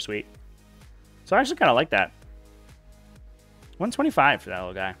units is super sweet. So I actually kind of like that. 125 for that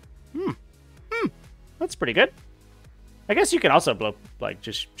little guy. That's pretty good. I guess you can also blow, like,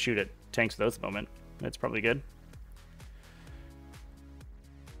 just shoot at tanks with those at the moment. That's probably good.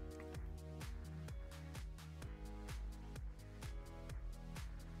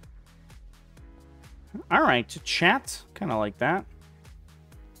 All right, to chat, kind of like that.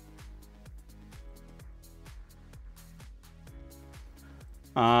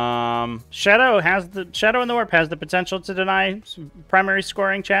 Shadow in the Warp has the potential to deny primary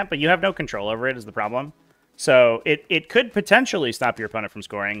scoring, chat, but you have no control over it is the problem. So it could potentially stop your opponent from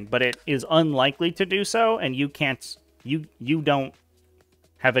scoring, but it is unlikely to do so, and you don't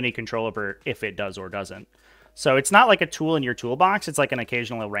have any control over if it does or doesn't. So it's not like a tool in your toolbox. It's like an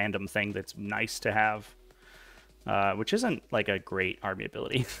occasional random thing that's nice to have, which isn't like a great army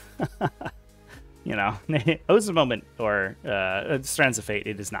ability. You know, Oaths of Moment or Strands of Fate,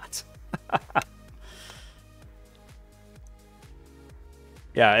 it is not.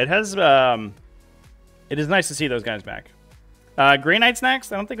 Yeah, it has. It is nice to see those guys back. Grey Knights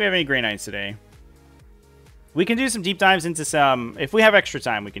next. I don't think we have any Grey Knights today. We can do some deep dives into some. If we have extra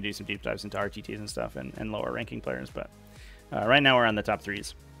time, we can do some deep dives into RTTs and stuff and lower ranking players. But right now we're on the top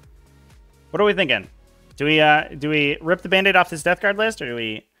 3s. What are we thinking? Do we rip the Band-Aid off this Death Guard list, or do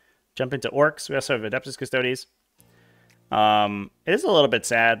we jump into Orcs? We also have Adeptus Custodes. It is a little bit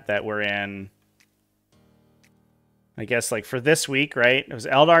sad that we're in, I guess, like for this week, right? It was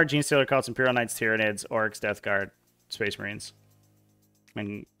Eldar, Genestealer Cults, Imperial Knights, Tyranids, Orcs, Death Guard, Space Marines,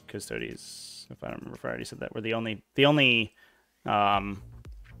 and Custodes. If I don't remember if I already said that. We're the only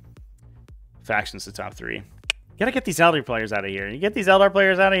factions to top 3. Gotta get these Eldar players out of here. You get these Eldar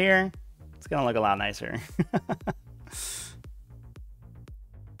players out of here, it's gonna look a lot nicer.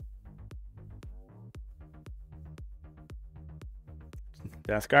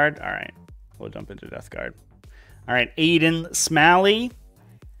 Death Guard? Alright. We'll jump into Death Guard. Alright, Aiden Smalley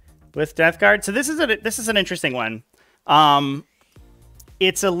with Death Guard. So this is an interesting one.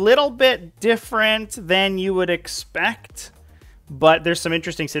 It's a little bit different than you would expect, but there's some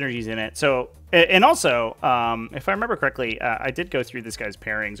interesting synergies in it. So, and also, if I remember correctly, I did go through this guy's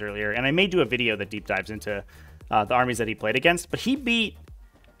pairings earlier, and I may do a video that deep dives into the armies that he played against. But he beat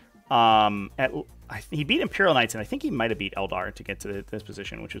he beat Imperial Knights, and I think he might have beat Eldar to get to this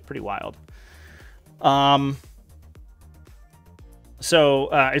position, which was pretty wild. So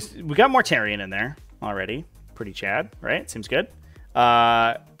we got Mortarion in there already. Pretty Chad, right? Seems good.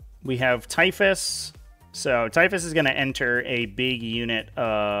 We have Typhus. So Typhus is going to enter a big unit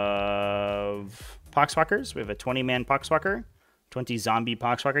of Poxwalkers. We have a 20-man Poxwalker, 20 zombie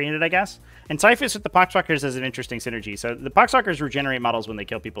Poxwalker unit, I guess. And Typhus with the Poxwalkers has an interesting synergy. So the Poxwalkers regenerate models when they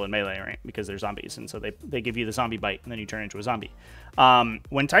kill people in melee, right? Because they're zombies, and so they give you the zombie bite, and then you turn into a zombie.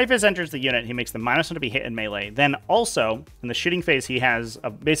 When Typhus enters the unit, he makes the -1 to be hit in melee. Then also, in the shooting phase, he has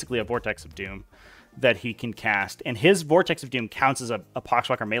basically a Vortex of Doom that he can cast, and his Vortex of Doom counts as a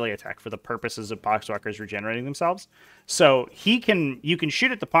Poxwalker melee attack for the purposes of Poxwalkers regenerating themselves. So you can shoot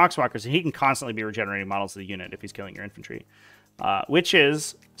at the Poxwalkers, and he can constantly be regenerating models of the unit if he's killing your infantry, which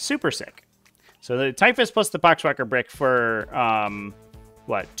is super sick. So the Typhus plus the Poxwalker brick for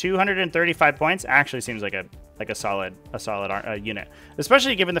 235 points actually seems like a solid unit,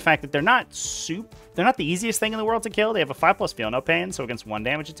 especially given the fact that they're not the easiest thing in the world to kill. They have a 5+ feel no pain, so against 1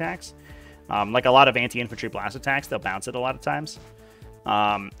 damage attacks. Like a lot of anti-infantry blast attacks, they'll bounce it a lot of times.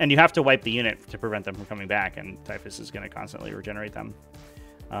 And you have to wipe the unit to prevent them from coming back, and Typhus is going to constantly regenerate them.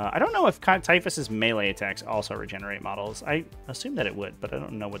 I don't know if Typhus's melee attacks also regenerate models. I assume that it would, but I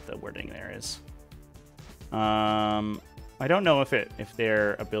don't know what the wording there is. I don't know if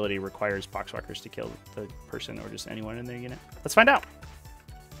their ability requires Poxwalkers to kill the person or just anyone in their unit. Let's find out.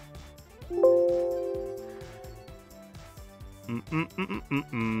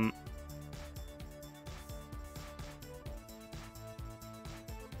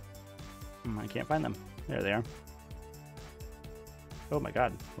 I can't find them. There they are. Oh my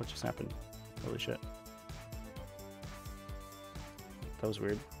god, what just happened? Holy shit. That was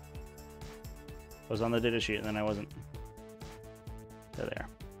weird. I was on the data sheet and then I wasn't. There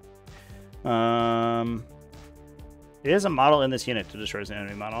they are. It is a model in this unit to destroy an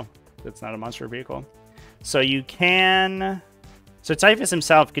enemy model. It's not a monster vehicle. So you can... So Typhus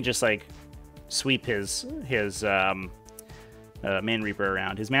himself could just like sweep his Man Reaper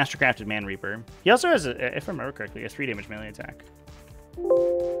around. His Mastercrafted Man Reaper. He also has, if I remember correctly, a 3 damage melee attack.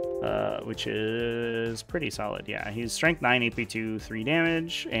 Which is pretty solid. Yeah, he's strength 9, AP 2, 3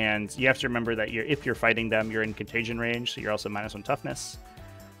 damage. And you have to remember that if you're fighting them, you're in contagion range, so you're also -1 toughness.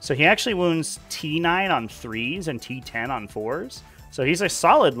 So he actually wounds T9 on 3s and T10 on 4s. So he's a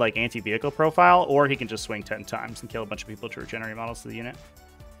solid like anti-vehicle profile, or he can just swing 10 times and kill a bunch of people to regenerate models to the unit.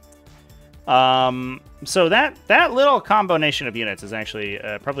 So that little combination of units is actually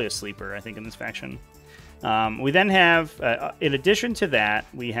probably a sleeper, I think, in this faction. We then have, in addition to that,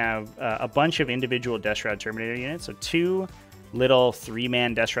 we have a bunch of individual Death Shroud Terminator units. So 2 little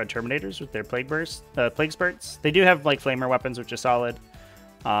 3-man Death Shroud Terminators with their Plague Spurts. They do have like Flamer weapons, which is solid.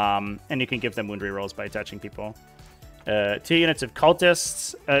 And you can give them wound rerolls by touching people. 2 units of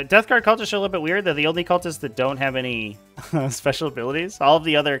cultists. Death Guard cultists are a little bit weird. They're the only cultists that don't have any special abilities. All of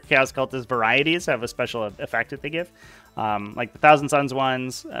the other Chaos Cultist varieties have a special effect that they give. Like the Thousand Suns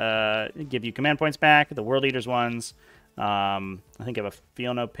ones give you command points back. The World Eaters ones, I think have a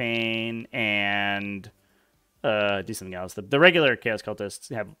Feel No Pain and do something else. The regular Chaos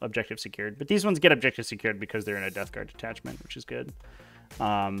Cultists have objectives secured, but these ones get objectives secured because they're in a Death Guard detachment, which is good.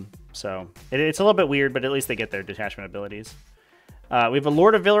 So it's a little bit weird, but at least they get their detachment abilities. We have a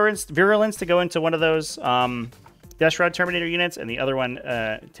Lord of Virulence to go into one of those Death Shroud Terminator units, and the other one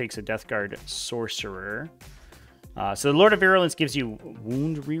takes a Death Guard Sorcerer. So the Lord of Virulence gives you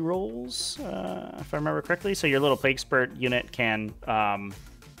wound rerolls, if I remember correctly. So your little Plague Spurt unit can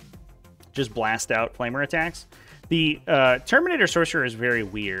just blast out Flamer attacks. The Terminator Sorcerer is very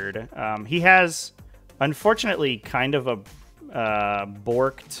weird. He has, unfortunately, kind of a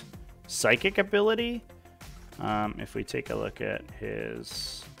borked psychic ability. If we take a look at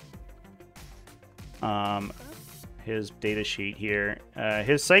his data sheet here,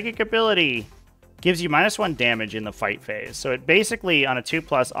 his psychic ability gives you -1 damage in the fight phase. So it basically, on a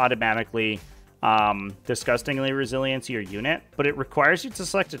 2+ automatically disgustingly resilient to your unit, but it requires you to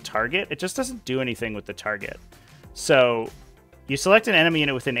select a target. It just doesn't do anything with the target. So you select an enemy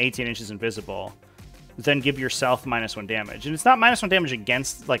unit within 18 inches invisible, then give yourself -1 damage. And it's not -1 damage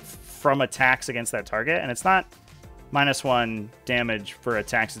against, like, from attacks against that target, and it's not -1 damage for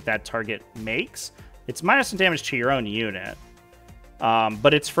attacks that target makes. It's -1 damage to your own unit.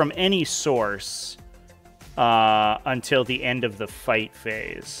 But it's from any source until the end of the fight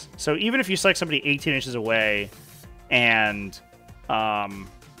phase. So even if you select somebody 18 inches away and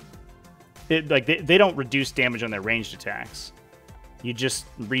they don't reduce damage on their ranged attacks, you just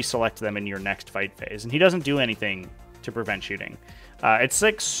reselect them in your next fight phase. And he doesn't do anything to prevent shooting. It's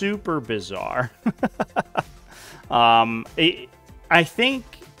like super bizarre. I think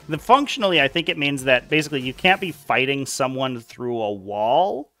functionally, I think it means that basically you can't be fighting someone through a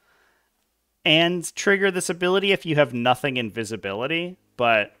wall and trigger this ability if you have nothing in visibility,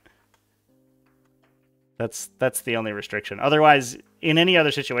 but that's the only restriction. Otherwise, in any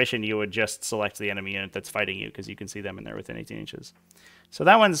other situation, you would just select the enemy unit that's fighting you because you can see them and they're within 18 inches. So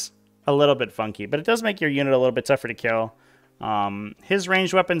that one's a little bit funky, but it does make your unit a little bit tougher to kill. His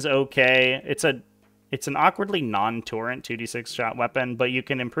ranged weapon's okay. It's an awkwardly non-torrent 2d6 shot weapon, but you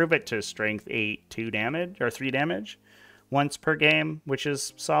can improve it to strength 8, 2 damage, or 3 damage once per game, which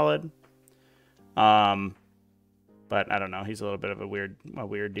is solid. But I don't know. He's a little bit of a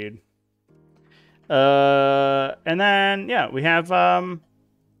weird dude. And then, yeah, we have a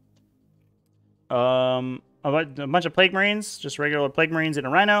bunch of Plague Marines, just regular Plague Marines and a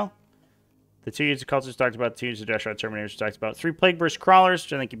Rhino. The 2 units of Cults we talked about, the 2 units of Dash Rod Terminators we talked about, 3 Plague Burst Crawlers,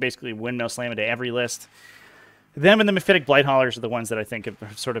 which I think you basically windmill slam into every list. Them and the Mephitic Blight Haulers are the ones that I think have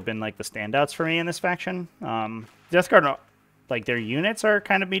sort of been like the standouts for me in this faction. Death Guard, like their units are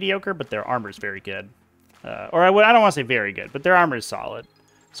kind of mediocre, but their armor is very good. I don't want to say very good, but their armor is solid.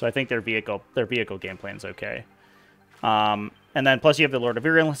 So I think their vehicle game plan is okay. And then plus you have the Lord of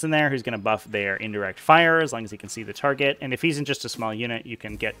Virulence in there, who's going to buff their indirect fire as long as he can see the target. And if he's in just a small unit, you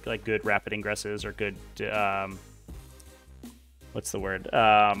can get like good rapid ingresses or good what's the word?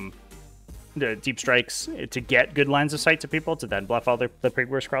 The deep strikes to get good lines of sight to people to then bluff all the Plague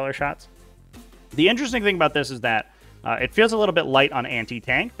Crawler shots. The interesting thing about this is that it feels a little bit light on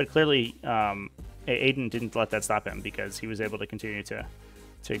anti-tank, but clearly Aiden didn't let that stop him because he was able to continue to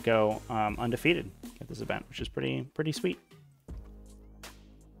go undefeated at this event, which is pretty sweet.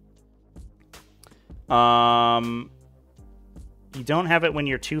 You don't have it when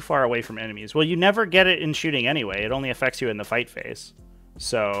you're too far away from enemies. Well, you never get it in shooting anyway. It only affects you in the fight phase.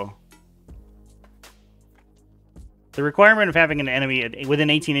 So the requirement of having an enemy within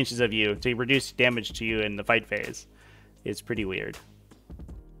 18 inches of you to reduce damage to you in the fight phase is pretty weird.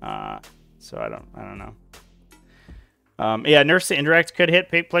 So I don't know. Yeah, nerfs to indirect could hit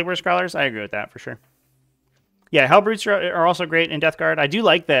Plague Burst Crawlers. I agree with that for sure. Yeah, Hellbrutes are also great in Death Guard. I do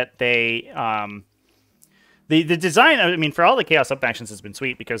like that they the design. I mean, for all the Chaos Up actions has been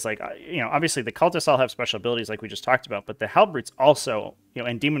sweet because, like, obviously the Cultists all have special abilities like we just talked about, but the Hellbrutes also,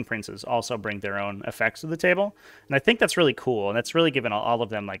 and Demon Princes also bring their own effects to the table, and I think that's really cool, and that's really given all of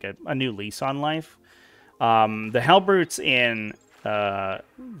them like a new lease on life. The Hellbrutes in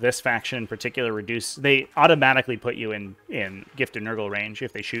this faction in particular they automatically put you in Gifted Nurgle range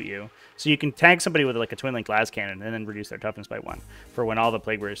if they shoot you. So you can tag somebody with like a Twin Link Las Cannon and then reduce their toughness by 1 for when all the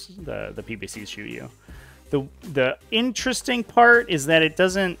Plague Bears, the PBCs shoot you. The interesting part is that it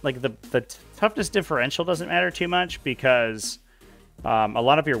doesn't, like, the toughness differential doesn't matter too much because a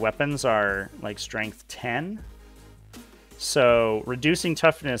lot of your weapons are like strength 10. So reducing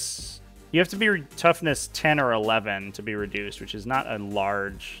toughness, you have to be toughness 10 or 11 to be reduced, which is not a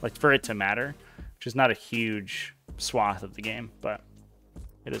large, like, for it to matter, which is not a huge swath of the game, but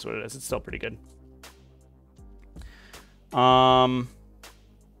it is what it is. It's still pretty good.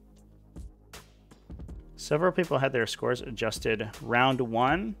 Several people had their scores adjusted round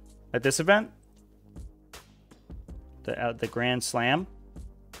 1 at this event, the Grand Slam.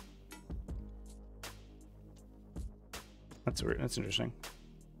 That's weird. That's interesting.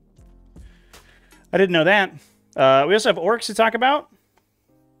 I didn't know that. We also have orcs to talk about.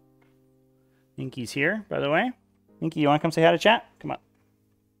 Inky's here, by the way. Inky, you want to come say hi to chat? Come on.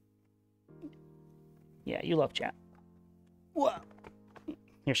 Yeah, you love chat. Whoa.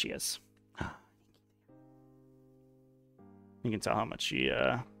 Here she is. You can tell how much she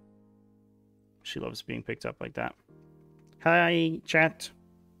loves being picked up like that. Hi, chat.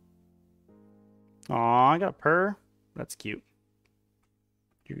 Aw, I got a purr. That's cute.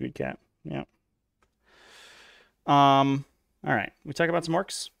 You're a good cat. Yeah. All right. We talk about some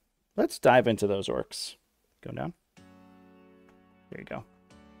orcs. Let's dive into those orcs. Go down. There you go.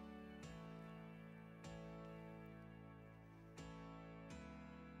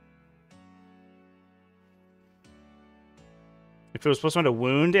 If it was supposed to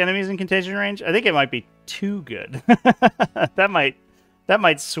wound enemies in contagion range, I think it might be too good. That might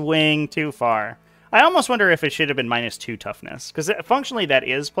swing too far. I almost wonder if it should have been -2 toughness, because functionally that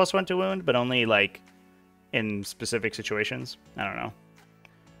is +1 to wound, but only like in specific situations. I don't know.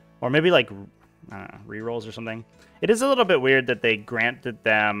 Or maybe like, I don't know, rerolls or something. It is a little bit weird that they granted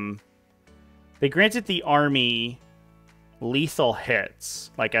them... They granted the army lethal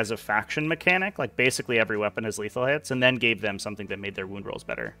hits, like as a faction mechanic. Like basically every weapon has lethal hits, and then gave them something that made their wound rolls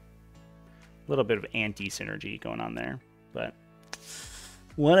better. A little bit of anti-synergy going on there, but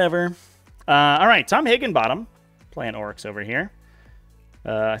whatever. All right, Tom Higginbottom playing Orcs over here.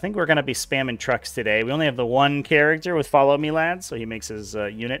 I think we're going to be spamming trucks today. We only have the one character with Follow Me Lads, so he makes his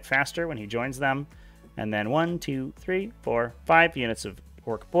unit faster when he joins them. And then 1, 2, 3, 4, 5 units of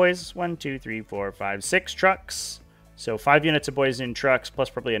Orc boys. 1, 2, 3, 4, 5, 6 trucks. So 5 units of boys in trucks, plus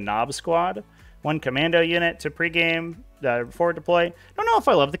probably a Knob squad. 1 commando unit to pregame, forward deploy. I don't know if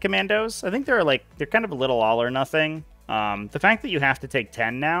I love the commandos. I think they're kind of a little all or nothing. The fact that you have to take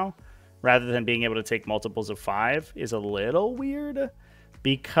 10 now, rather than being able to take multiples of 5, is a little weird.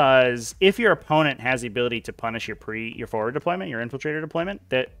 Because if your opponent has the ability to punish your forward deployment, your infiltrator deployment,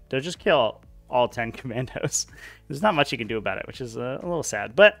 they'll just kill all 10 commandos. There's not much you can do about it, which is a little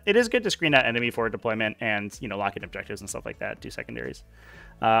sad. But it is good to screen out enemy forward deployment and, you know, lock in objectives and stuff like that, do secondaries.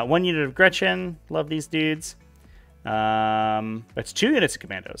 1 unit of Gretchen. Love these dudes. That's 2 units of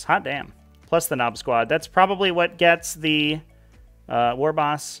commandos. Hot damn. Plus the Knob squad. That's probably what gets the War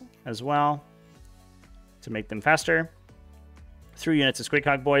Boss as well to make them faster. 3 units of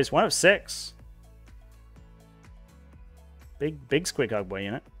Squidhog boys. 1 of 6. Big Squidhog boy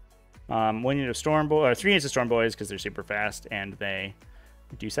unit. 1 unit of Storm boy, or 3 units of Storm boys because they're super fast and they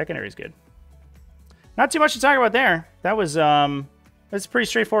do secondaries good. Not too much to talk about there. That was that's a pretty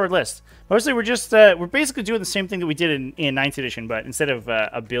straightforward list. Mostly we're just we're basically doing the same thing that we did in 9th edition, but instead of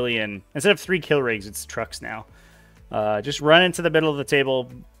instead of 3 kill rigs, it's trucks now. Just run into the middle of the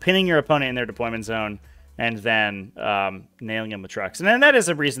table, pinning your opponent in their deployment zone, and then nailing them with trucks. And then that is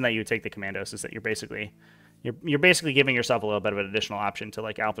a reason that you take the commandos, is that you're basically giving yourself a little bit of an additional option to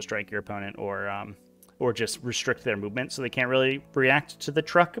like alpha strike your opponent or just restrict their movement so they can't really react to the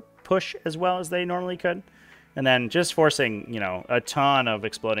truck push as well as they normally could. And then just forcing, you know, a ton of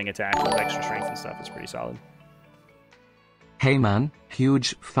exploding attacks with extra strength and stuff is pretty solid. Hey man,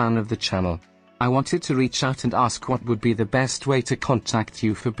 huge fan of the channel. I wanted to reach out and ask what would be the best way to contact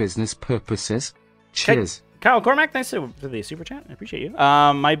you for business purposes. Cheers. Kyle Cormack, thanks for the super chat. I appreciate you.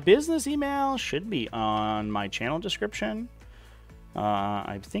 My business email should be on my channel description.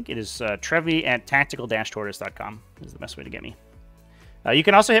 I think it is trevi@tactical-tortoise.com is the best way to get me. You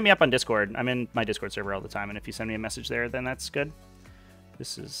can also hit me up on Discord. I'm in my Discord server all the time, and if you send me a message there, then that's good.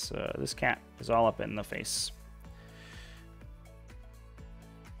 This cat is all up in the face.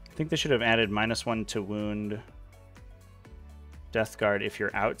 I think they should have added -1 to wound Death Guard if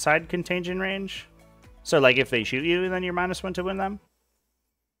you're outside contagion range. So, like, if they shoot you, then you're -1 to win them.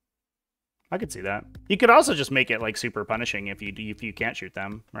 I could see that. You could also just make it, like, super punishing if you can't shoot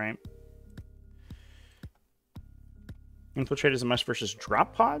them, right? Infiltrate is a must versus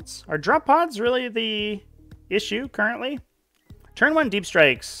drop pods. Are drop pods really the issue currently? Turn 1 deep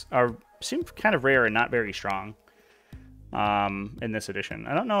strikes seem kind of rare and not very strong in this edition.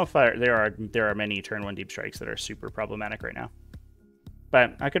 I don't know if there are many turn 1 deep strikes that are super problematic right now.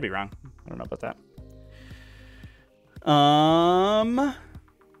 But I could be wrong. I don't know about that.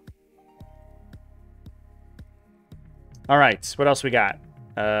 All right, what else we got?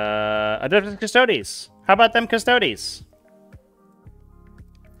 Adeptus Custodes. How about them Custodes?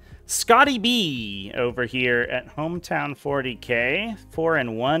 Scotty B over here at Hometown 40K.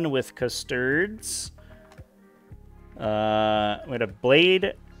 4-1 with Custards. We had a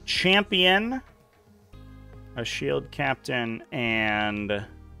Blade Champion, a Shield Captain, and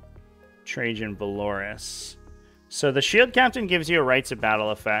Trajan Valoris. So the Shield Captain gives you a Rites of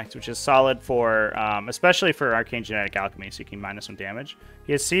Battle effect, which is solid for, especially for Arcane Genetic Alchemy, so you can -1 damage.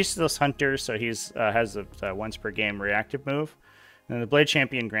 He has Ceaseless Hunter, so he's has a once per game reactive move. And then the Blade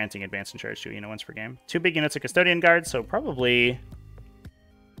Champion granting advance and charge to once per game. 2 big units of Custodian Guard, so probably...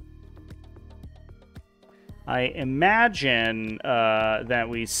 I imagine that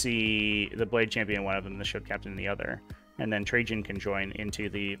we see the Blade Champion one of them, the Shield Captain the other. And then Trajan can join into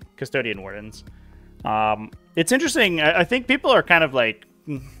the Custodian Wardens. It's interesting. I think people are kind of like...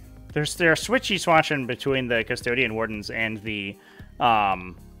 They're switchy-swatching between the Custodian Wardens and the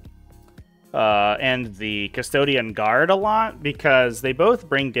Custodian Guard a lot, because they both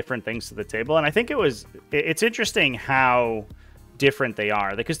bring different things to the table. And I think it's interesting how different they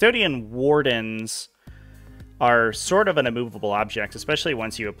are. The Custodian Wardens are sort of an immovable object, especially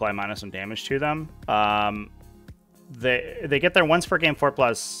once you apply -1 damage to them. They get their once per game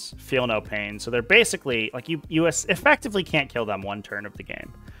 4+, feel no pain. So they're basically, like, you effectively can't kill them 1 turn of the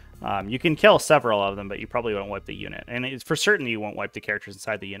game. You can kill several of them, but you probably won't wipe the unit. And for certain, you won't wipe the characters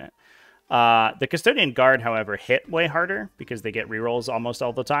inside the unit. The Custodian Guard, however, hit way harder because they get rerolls almost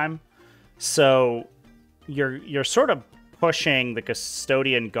all the time. So you're sort of pushing the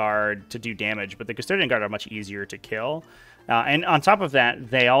Custodian Guard to do damage, but the Custodian Guard are much easier to kill. And on top of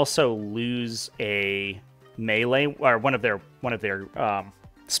that, they also lose a melee or one of their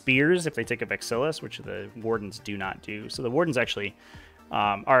spears if they take a Vexillus, which the Wardens do not do. So the Wardens actually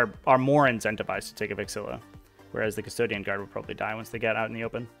are more incentivized to take a Vexilla, whereas the Custodian Guard will probably die once they get out in the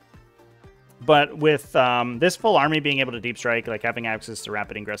open. But with this full army being able to deep strike, like having access to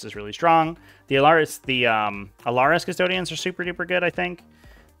rapid ingress is really strong. The Alaris Custodians are super duper good, I think.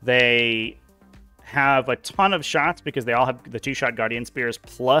 They have a ton of shots because they all have the 2-shot Guardian Spears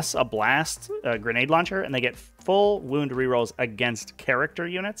plus a blast grenade launcher, and they get full wound rerolls against character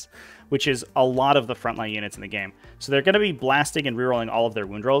units, which is a lot of the frontline units in the game. So they're going to be blasting and rerolling all of their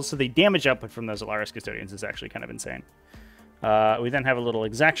wound rolls, so the damage output from those Alaris Custodians is actually kind of insane. We then have a little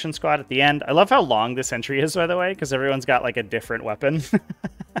exaction squad at the end. I love how long this entry is, by the way, because everyone's got like a different weapon.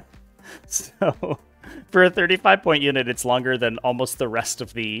 So for a 35-point unit, it's longer than almost the rest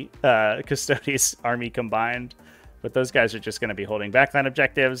of the Custodes army combined. But those guys are just going to be holding backline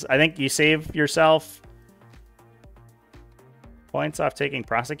objectives. I think you save yourself points off taking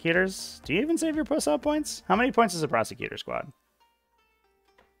prosecutors. Do you even save your post-op points? How many points is a prosecutor squad?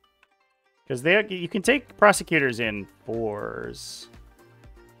 Because you can take prosecutors in 4s.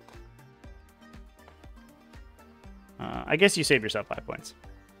 I guess you save yourself 5 points.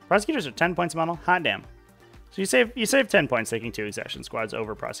 Prosecutors are 10 points a model. Hot damn. So you save 10 points taking 2 exaction squads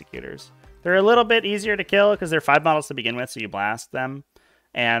over prosecutors. They're a little bit easier to kill because they're 5 models to begin with, so you blast them,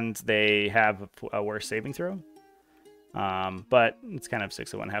 and they have a worse saving throw. But it's kind of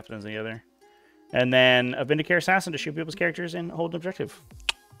 6 of one, half dozen of the other. And then a Vindicare Assassin to shoot people's characters and hold an objective.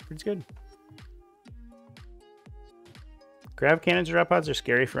 Pretty good. Grav cannons or drop pods are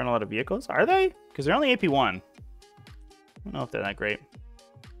scary for a lot of vehicles. Are they? Because they're only AP1. I don't know if they're that great.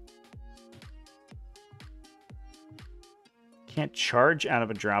 Can't charge out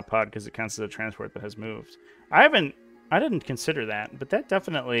of a drop pod because it counts as a transport that has moved. I didn't consider that, but that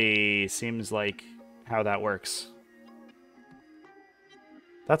definitely seems like how that works.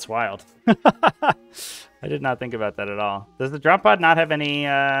 That's wild. I did not think about that at all. Does the drop pod not have any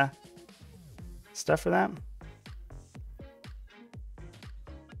stuff for that?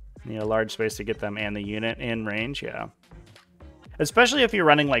 Need a large space to get them and the unit in range, yeah. Especially if you're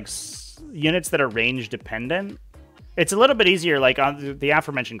running like units that are range dependent. It's a little bit easier, like on the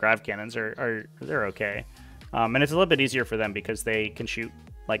aforementioned grav cannons they're okay. And it's a little bit easier for them because they can shoot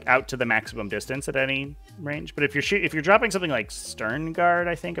like out to the maximum distance at any range. But if you're dropping something like Stern Guard,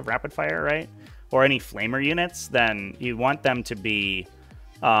 I think, of rapid fire, right? Or any flamer units, then you want them to be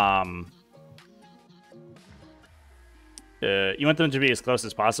as close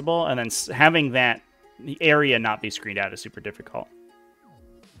as possible, and then having that area not be screened out is super difficult.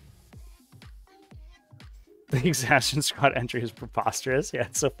 The Exhaustion Squad entry is preposterous. Yeah,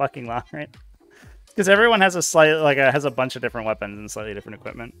 it's so fucking long, right? Because everyone has has a bunch of different weapons and slightly different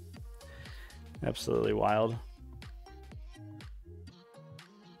equipment. Absolutely wild.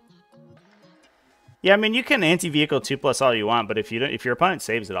 Yeah, I mean, you can anti-vehicle 2+ all you want, but if your opponent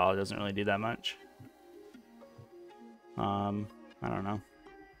saves it all, it doesn't really do that much. I don't know.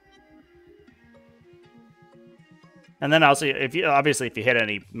 And then also, if you hit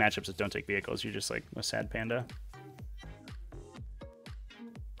any matchups that don't take vehicles, you're just like a sad panda.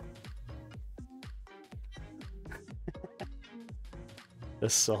 The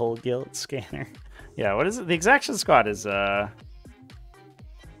Soul Guilt Scanner. Yeah, what is it? The Exaction Squad is let's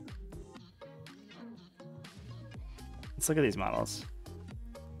look at these models.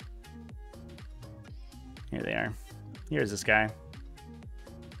 Here they are. Here's this guy.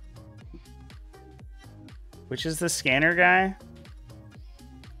 Which is the scanner guy?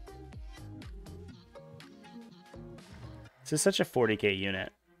 This is such a 40k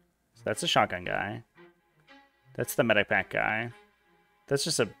unit. So that's a shotgun guy. That's the medic pack guy. That's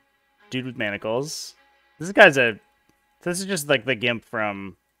just a dude with manacles. This is just like the gimp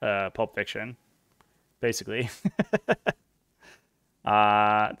from Pulp Fiction, basically.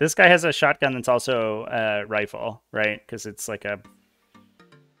 This guy has a shotgun that's also a rifle, right? Because it's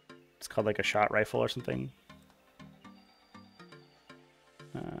called like a shot rifle or something.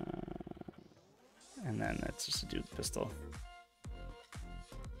 And then that's just a dude with a pistol.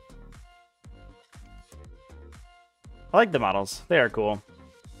 I like the models. They are cool.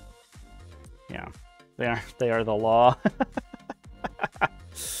 Yeah, they are the law.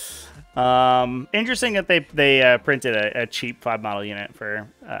 Interesting that they printed a cheap 5-model unit for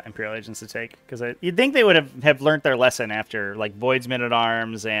Imperial Agents to take, because you'd think they would have learned their lesson after like Void's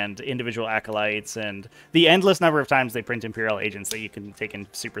Men-at-Arms and individual Acolytes and the endless number of times they print Imperial Agents that you can take in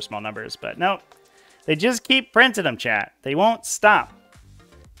super small numbers. But no, they just keep printing them, chat. They won't stop.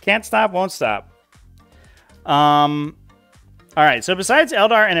 Can't stop, won't stop. All right, so besides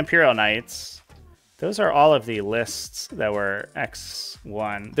Eldar and Imperial Knights, those are all of the lists that were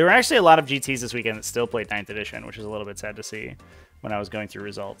X1. There were actually a lot of GTs this weekend that still played 9th edition, which is a little bit sad to see when I was going through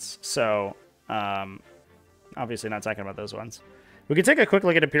results. So, obviously not talking about those ones. We could take a quick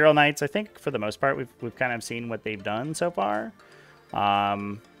look at Imperial Knights. I think for the most part, we've kind of seen what they've done so far.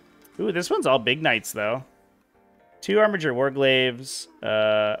 Ooh, this one's all big knights, though. 2 Armiger Warglaves,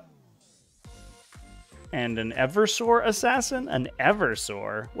 and an Eversor Assassin? An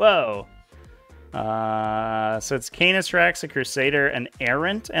Eversor? Whoa. So it's Canis Rex, a Crusader, an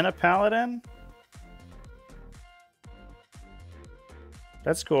Errant, and a Paladin.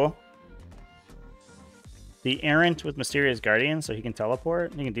 That's cool. The Errant with Mysterious Guardian, so he can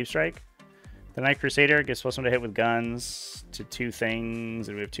teleport. He can deep strike. The Knight Crusader gives +1 to hit with guns to 2 things,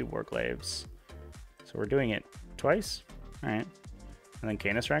 and we have 2 Warglaves. So we're doing it twice. All right. And then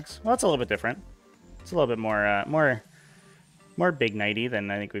Canis Rex. Well, that's a little bit different. It's a little bit more big knighty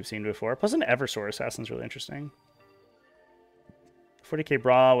than I think we've seen before. Plus an Eversor Assassin's really interesting. 40k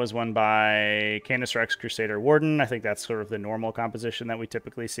Brawl was won by Canis Rex, Crusader, Warden. I think that's sort of the normal composition that we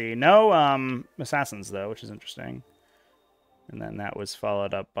typically see. No Assassins, though, which is interesting. And then that was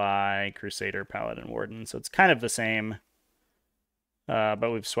followed up by Crusader, Paladin, Warden. So it's kind of the same.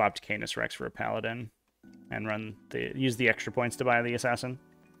 But we've swapped Canis Rex for a Paladin and use the extra points to buy the Assassin.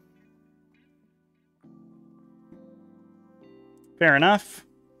 Fair enough.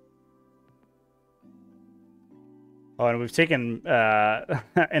 Oh, and we've taken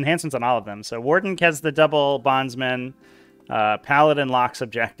enhancements on all of them. So Warden has the double Bondsman, Paladin locks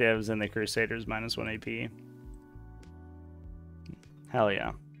objectives, and the Crusaders -1 AP. Hell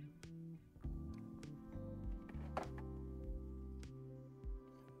yeah.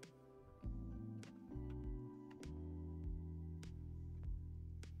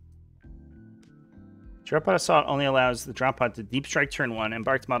 Drop Pod Assault only allows the drop pod to deep strike turn 1.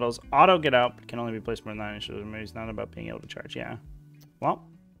 Embarked models auto get out, but can only be placed more than 9 inches. Maybe it's not about being able to charge. Yeah. Well,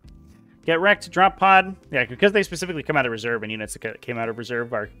 get wrecked. Drop pod. Yeah, because they specifically come out of reserve, and units that came out of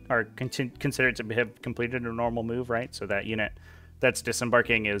reserve are considered to have completed a normal move, right? So that unit that's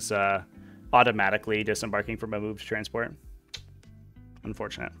disembarking is automatically disembarking from a moved transport.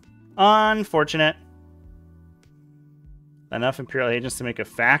 Unfortunate. Unfortunate. Enough Imperial Agents to make a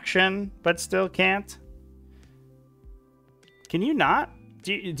faction, but still can't. Can you not?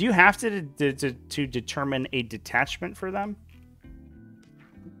 Do you have to determine a detachment for them?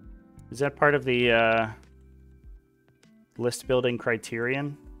 Is that part of the list building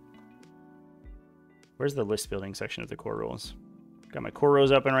criterion? Where's the list building section of the core rules? Got my core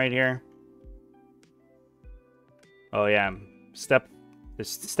rules open right here. Oh yeah, step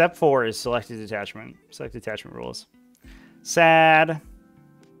 4 is selected detachment. Select detachment rules. Sad.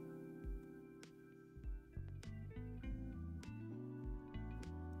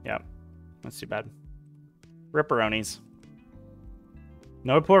 Yep, that's too bad. Ripperonis.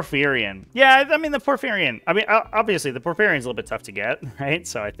 No Porphyrian. Yeah, I mean, the Porphyrian. I mean, obviously, the Porphyrian's a little bit tough to get, right?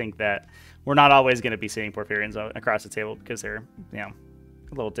 So I think that we're not always going to be seeing Porphyrians across the table because they're, you know,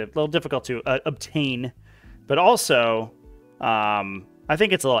 a little difficult to obtain. But also, I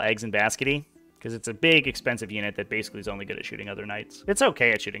think it's a little eggs and baskety because it's a big, expensive unit that basically is only good at shooting other knights. It's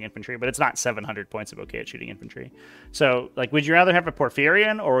okay at shooting infantry, but it's not 700 points of okay at shooting infantry. So, like, would you rather have a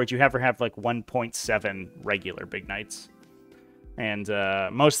Porphyrian, or would you ever have, like, 1.7 regular big knights? And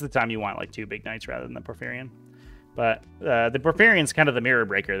most of the time you want, like, 2 big knights rather than the Porphyrian. But the Porphyrian's kind of the mirror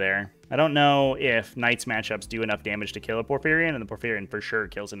breaker there. I don't know if knights matchups do enough damage to kill a Porphyrian, and the Porphyrian for sure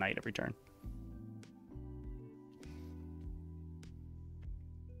kills a knight every turn.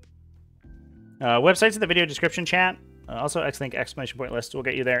 Websites in the video description, chat. Also, X-Link exclamation point list will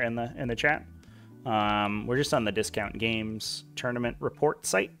get you there in the chat. We're just on the Discount Games tournament report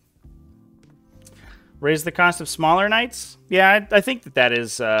site. Raise the cost of smaller knights. Yeah, I think that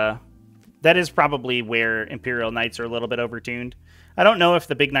is probably where Imperial Knights are a little bit overtuned. I don't know if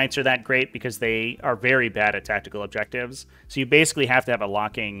the big knights are that great because they are very bad at tactical objectives. So you basically have to have a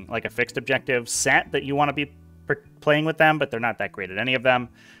locking, like a fixed objective set that you want to be playing with them, but they're not that great at any of them.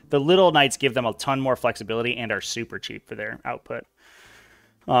 The little knights give them a ton more flexibility and are super cheap for their output.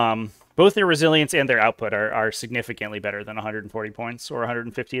 Both their resilience and their output are significantly better than 140 points or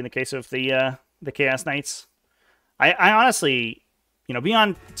 150 in the case of the Chaos Knights. I honestly, you know,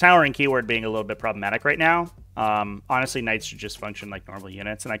 beyond towering keyword being a little bit problematic right now, honestly, knights should just function like normal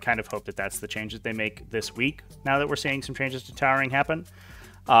units, and I kind of hope that that's the change that they make this week, now that we're seeing some changes to towering happen.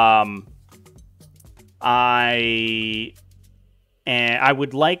 I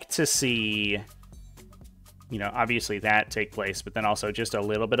would like to see, you know, obviously that take place, but then also just a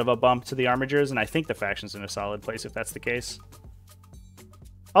little bit of a bump to the armigers, and I think the faction's in a solid place if that's the case.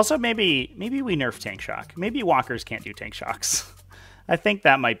 Also, maybe we nerf tank shock. Maybe walkers can't do tank shocks. I think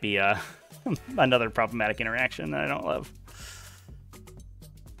that might be another problematic interaction that I don't love.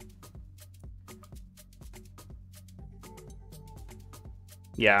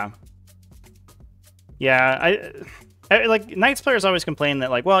 Yeah. Yeah, I like, Knights players always complain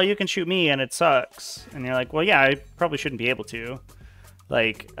that, like, well, you can shoot me and it sucks. And you're like, well, yeah, I probably shouldn't be able to.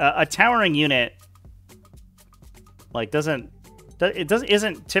 Like, a towering unit, like, isn't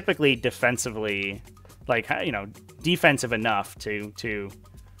typically defensively, like, you know, defensive enough to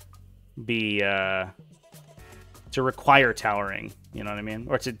be to require towering, you know what I mean,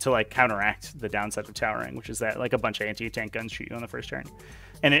 or to like counteract the downside of towering, which is that, like, a bunch of anti-tank guns shoot you on the first turn,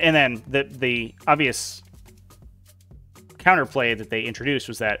 and then the obvious counterplay that they introduced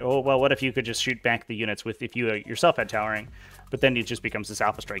was that, oh well, what if you could just shoot back the units with, if you yourself had towering, but then it just becomes this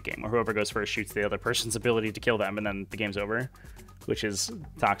alpha strike game where whoever goes first shoots the other person's ability to kill them, and then the game's over, which is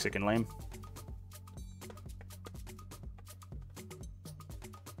toxic and lame.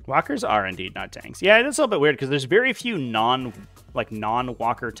 Walkers are indeed not tanks. Yeah, it's a little bit weird because there's very few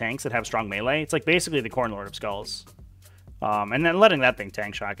non-walker tanks that have strong melee. It's like basically the Corn Lord of Skulls. And then letting that thing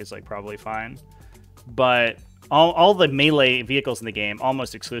tank shock is like probably fine. But all the melee vehicles in the game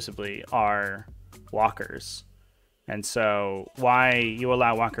almost exclusively are walkers. And so why you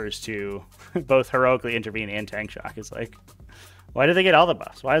allow walkers to both heroically intervene and tank shock is like, why do they get all the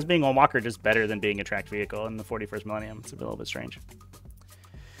buffs? Why is being a walker just better than being a tracked vehicle in the 41st millennium? It's a little bit strange.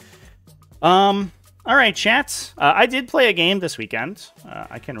 All right, chat. I did play a game this weekend.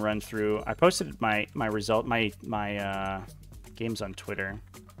 I can run through. I posted my games on Twitter.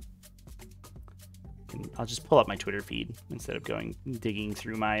 I'll just pull up my Twitter feed instead of digging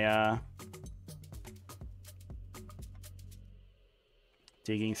through my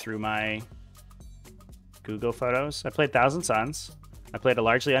Google Photos. I played Thousand Suns. I played a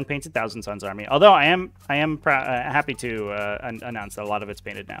largely unpainted Thousand Suns army. Although I am happy to announce that a lot of it's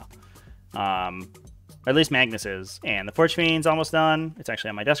painted now. Or at least Magnus is. And the Forge Fiend's almost done. It's actually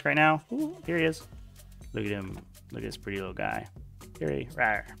on my desk right now. Ooh, here he is. Look at him. Look at this pretty little guy. Very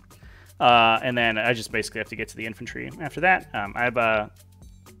rare. And then I just basically have to get to the infantry after that. I have a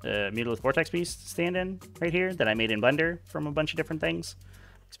Mutalith Vortex Beast stand-in right here that I made in Blender from a bunch of different things.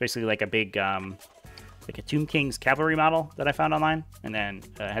 It's basically like a big, like a Tomb King's cavalry model that I found online. And then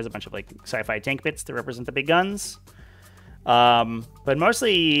it has a bunch of like sci-fi tank bits to represent the big guns. But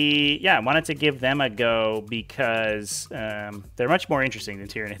mostly, yeah, I wanted to give them a go because they're much more interesting than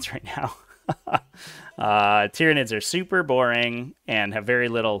Tyranids right now. Tyranids are super boring and have very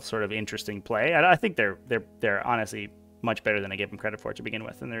little sort of interesting play. I think they're honestly much better than I gave them credit for to begin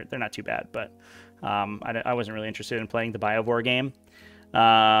with, and they're not too bad. But I wasn't really interested in playing the Biovore game.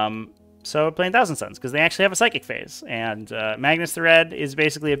 So playing Thousand Suns because they actually have a psychic phase, and Magnus the Red is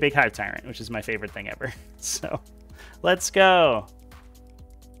basically a big hive tyrant, which is my favorite thing ever. So. Let's go.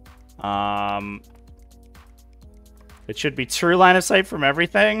 It should be true line of sight from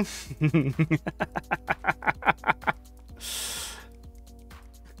everything.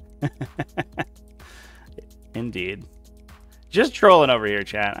 Indeed. Just trolling over here,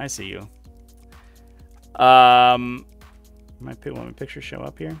 chat. I see you. Will my picture show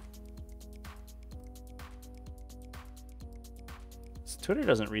up here? Twitter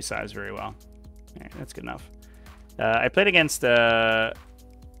doesn't resize very well. All right, that's good enough. I played against, let's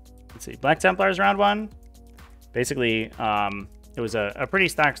see, Black Templars round one. Basically, it was a pretty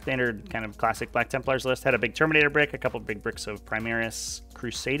stock standard kind of classic Black Templars list. Had a big Terminator brick, a couple big bricks of Primaris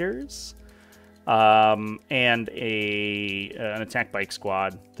Crusaders, and an attack bike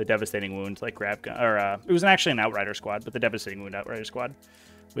squad, the Devastating Wound, like grab gun, or it was actually an Outrider squad, but the Devastating Wound Outrider squad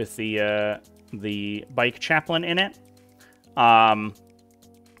with the bike chaplain in it.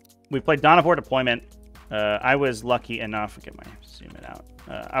 We played Dawn of War Deployment. I was lucky enough, get my zoom it out.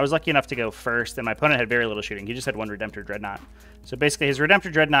 I was lucky enough to go first, and my opponent had very little shooting. He just had one Redemptor Dreadnought. So basically, his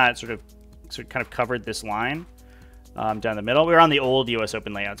Redemptor Dreadnought sort of kind of covered this line down the middle. We were on the old U.S.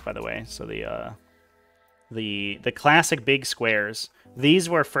 Open layouts, by the way. So the classic big squares. These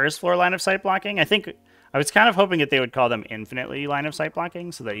were first floor line of sight blocking. I think I was kind of hoping that they would call them infinitely line of sight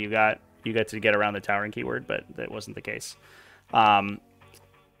blocking, so that you got to get around the towering keyword, but that wasn't the case.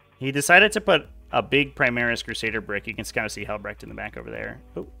 He decided to put a big Primaris Crusader brick. You can kind of see Helbrecht in the back over there.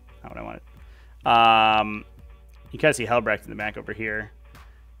 Oh, not what I wanted. You kind of see Helbrecht in the back over here.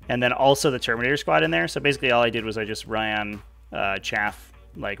 And then also the Terminator squad in there. So basically all I did was I just ran chaff,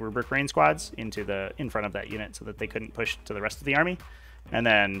 like rubric rain squads in front of that unit so that they couldn't push to the rest of the army. And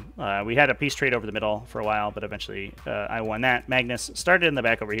then we had a peace trade over the middle for a while, but eventually I won that. Magnus started in the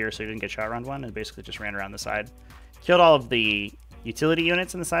back over here, so he didn't get shot round one, and basically just ran around the side. Killed all of the utility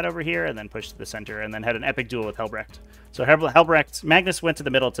units in the side over here, and then pushed to the center, and then had an epic duel with Helbrecht. So Helbrecht, Magnus went to the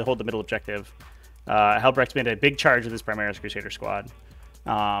middle to hold the middle objective. Helbrecht made a big charge with his Primaris Crusader squad.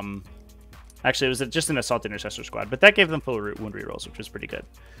 Actually, it was just an Assault Intercessor squad, but that gave them full wound rerolls, which was pretty good.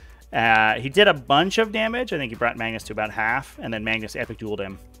 He did a bunch of damage. I think he brought Magnus to about half, and then Magnus epic dueled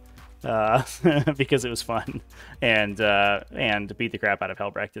him because it was fun, and beat the crap out of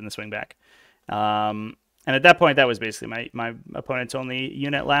Helbrecht in the swing back. And at that point, that was basically my opponent's only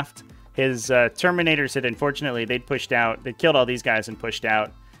unit left. His Terminators had, unfortunately, they'd pushed out. They'd killed all these guys and pushed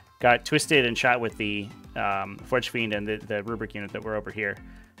out. Got twisted and shot with the Forge Fiend and the Rubric unit that were over here,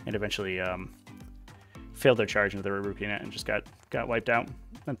 and eventually failed their charge into the Rubric unit and just got wiped out,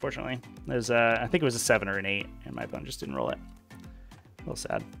 unfortunately. There's I think it was a 7 or an 8, and my opponent just didn't roll it. A little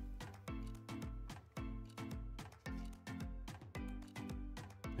sad.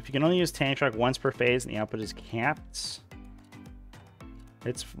 If you can only use Tank Truck once per phase and the output is capped,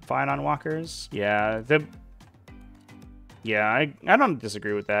 it's fine on walkers. Yeah, I don't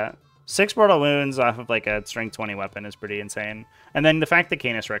disagree with that. 6 mortal wounds off of like a strength 20 weapon is pretty insane. And then the fact that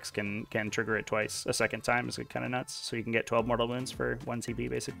Canis Rex can trigger it twice a second time is kind of nuts. So you can get 12 mortal wounds for 1 CP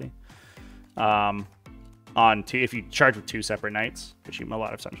basically. If you charge with 2 separate knights, which you a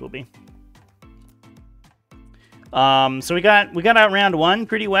lot of times will be. So we got out round 1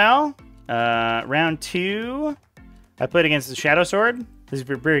 pretty well. Round 2, I played against the Shadow Sword. This is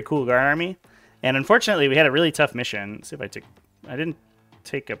a very cool guard army. And unfortunately, we had a really tough mission. Let's see if I didn't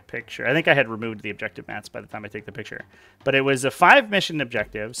take a picture. I think I had removed the objective mats by the time I take the picture. But it was a 5-mission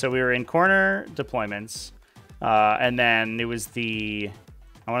objective. So we were in corner deployments. And then it was I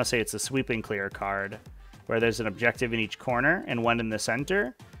want to say it's a sweeping clear card, where there's an objective in each corner and one in the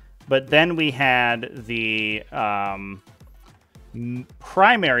center. But then we had the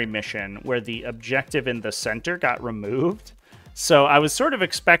primary mission where the objective in the center got removed. So I was sort of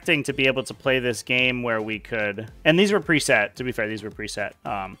expecting to be able to play this game where we could, and these were preset, to be fair, these were preset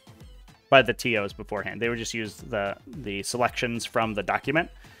by the TOs beforehand. They were just used the selections from the document.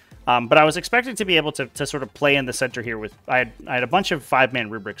 But I was expecting to be able to sort of play in the center here with, I had a bunch of 5-man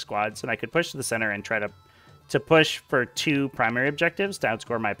rubric squads, and I could push to the center and try to push for 2 primary objectives to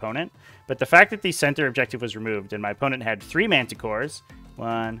outscore my opponent. But the fact that the center objective was removed and my opponent had 3 Manticores,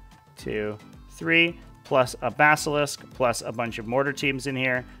 1, 2, 3, plus a Basilisk, plus a bunch of mortar teams in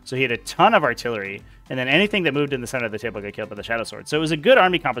here. So he had a ton of artillery, and then anything that moved in the center of the table got killed by the Shadow Sword. So it was a good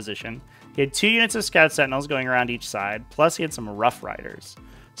army composition. He had 2 units of Scout Sentinels going around each side, plus he had some Rough Riders.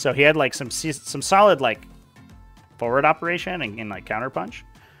 So he had like some solid like forward operation and like counterpunch.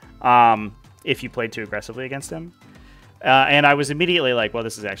 If you played too aggressively against him. And I was immediately like, well,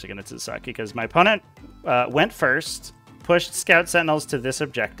 this is actually going to suck, because my opponent went first, pushed Scout Sentinels to this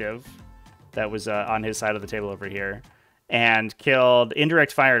objective that was on his side of the table over here, and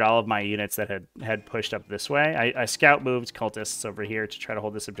indirect fired all of my units that had pushed up this way. I scout moved cultists over here to try to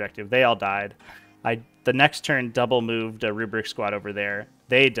hold this objective. They all died. The next turn double moved a rubric squad over there.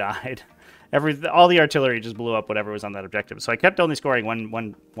 They died. All the artillery just blew up whatever was on that objective. So I kept only scoring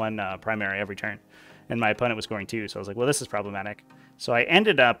one primary every turn, and my opponent was scoring 2. So I was like, well, this is problematic. So I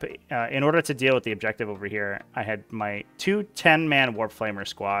ended up, in order to deal with the objective over here, I had my 2 10-man Warp Flamer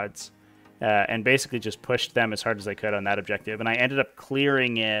squads, and basically just pushed them as hard as I could on that objective. And I ended up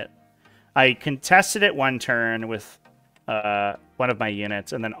clearing it. I contested it 1 turn with one of my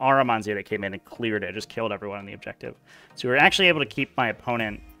units, and then Aramon's unit came in and cleared it, just killed everyone on the objective. So we were actually able to keep my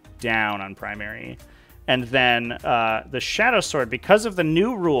opponent down on primary. And then the Shadow Sword, because of the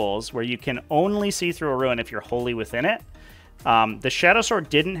new rules where you can only see through a ruin if you're wholly within it, the Shadow Sword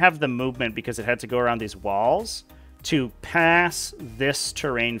didn't have the movement because it had to go around these walls to pass this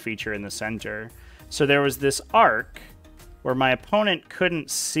terrain feature in the center. So there was this arc where my opponent couldn't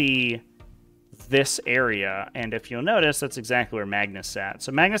see this area, and if you'll notice, that's exactly where Magnus sat.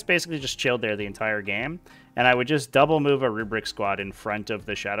 So Magnus basically just chilled there the entire game, and I would just double move a rubric squad in front of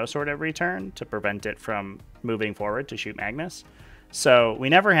the Shadow Sword every turn to prevent it from moving forward to shoot Magnus. So we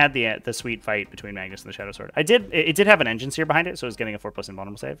never had the sweet fight between Magnus and the Shadow Sword. It did have an engine seer behind it, so it was getting a 4+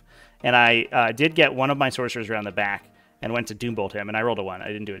 invulnerable save. And I did get one of my sorcerers around the back and went to Doombolt him, and I rolled a 1. I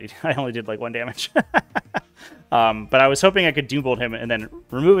didn't do it. I only did like 1 damage. But I was hoping I could Doombolt him and then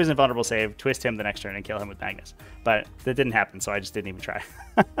remove his invulnerable save, twist him the next turn, and kill him with Magnus. But that didn't happen, so I just didn't even try.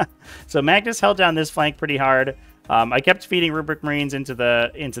 So Magnus held down this flank pretty hard. I kept feeding Rubric Marines into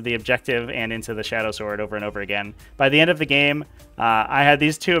the objective and into the Shadow Sword over and over again. By the end of the game, I had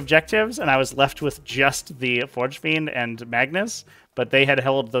these two objectives, and I was left with just the Forge Fiend and Magnus. But they had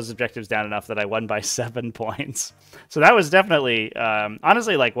held those objectives down enough that I won by 7 points. So that was definitely,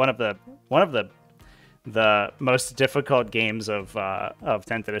 honestly, like one of the most difficult games of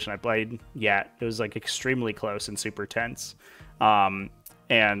 10th edition I played yet. It was like extremely close and super tense.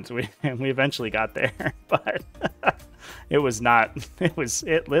 And we eventually got there, but it was not.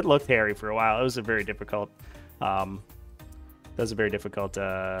 It looked hairy for a while. It was a very difficult.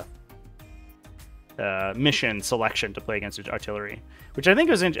 Mission selection to play against artillery, which I think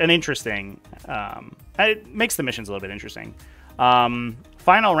was an interesting. It makes the missions a little bit interesting.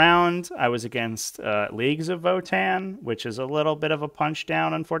 Final round, I was against Leagues of Votann, which is a little bit of a punch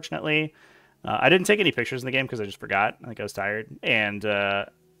down, unfortunately. I didn't take any pictures in the game because I just forgot. I think I was tired. And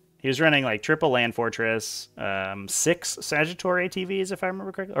he was running like triple land fortress, 6 Sagittor ATVs, if I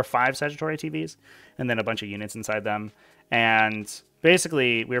remember correctly, or 5 Sagittor ATVs, and then a bunch of units inside them. And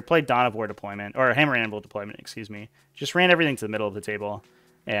basically, we were playing Dawn of War deployment, or Hammer Anvil deployment, excuse me. Just ran everything to the middle of the table.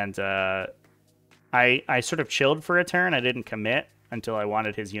 And I sort of chilled for a turn. I didn't commit until I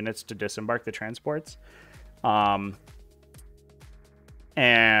wanted his units to disembark the transports. Round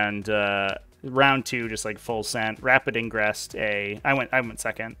 2, just like full sent. Rapid Ingress I went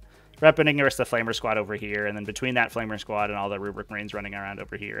second. Rapid Ingress the Flamer Squad over here, and then between that Flamer Squad and all the Rubric Marines running around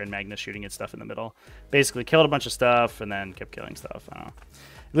over here, and Magnus shooting at stuff in the middle. Basically killed a bunch of stuff, and then kept killing stuff. I don't know.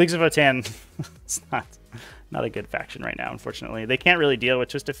 Leagues of Votann, it's not a good faction right now, unfortunately. They can't really deal with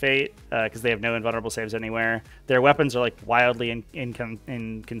Twisted Fate, because they have no invulnerable saves anywhere. Their weapons are like wildly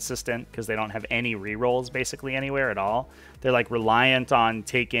inconsistent, because they don't have any rerolls basically anywhere at all. They're like reliant on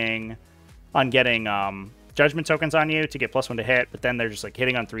getting judgment tokens on you to get +1 to hit, but then they're just like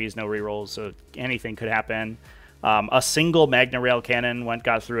hitting on 3s, no rerolls, so anything could happen. A single Magna Rail Cannon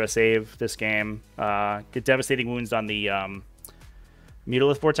got through a save this game. Get devastating wounds on the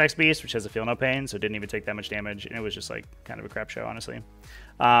Mutalith Vortex Beast, which has a feel no pain, so it didn't even take that much damage, and it was just like kind of a crap show, honestly.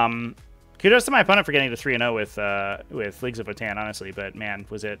 Kudos to my opponent for getting to 3-0 with Leagues of Votann, honestly, but man,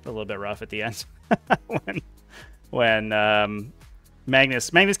 was it a little bit rough at the end when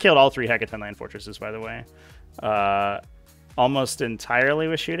Magnus killed all 3 Hecaton Land Fortresses, by the way. Almost entirely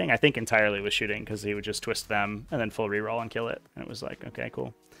with shooting. I think entirely with shooting, because he would just twist them and then full reroll and kill it. And it was like, okay,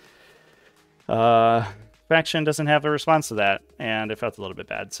 cool. Faction doesn't have a response to that, and it felt a little bit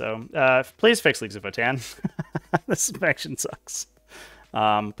bad. So please fix Leagues of Votann. This faction sucks.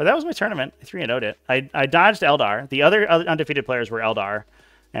 But that was my tournament. I 3-0'd it. I dodged Eldar. The other undefeated players were Eldar.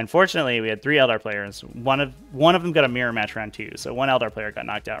 And fortunately, we had 3 Eldar players. One of them got a mirror match round 2. So one Eldar player got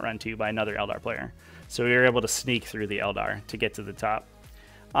knocked out round 2 by another Eldar player. So we were able to sneak through the Eldar to get to the top.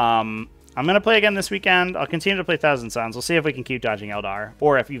 I'm going to play again this weekend. I'll continue to play Thousand Suns. We'll see if we can keep dodging Eldar,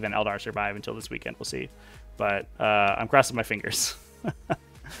 or if even Eldar survive until this weekend. We'll see. But I'm crossing my fingers.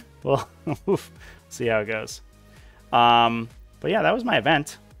 Well, see how it goes. But yeah, that was my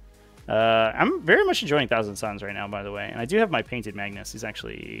event. I'm very much enjoying Thousand Suns right now, by the way. And I do have my painted Magnus. He's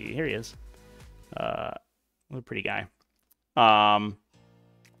actually... Here he is. A pretty guy.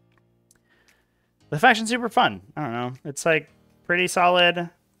 The faction's super fun. I don't know. It's, like, pretty solid.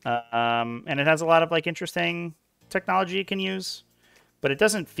 And it has a lot of, like, interesting technology you can use. But it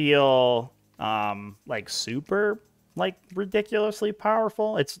doesn't feel, like, super, like, ridiculously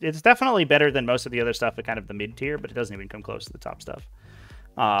powerful. It's definitely better than most of the other stuff at kind of the mid-tier, but it doesn't even come close to the top stuff.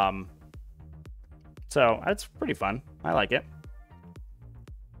 So it's pretty fun. I like it.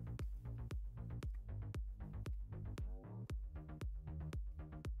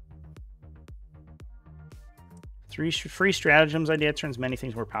 Free stratagems idea turns many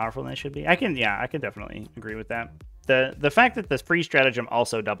things more powerful than they should be. I can definitely agree with that. The fact that the free stratagem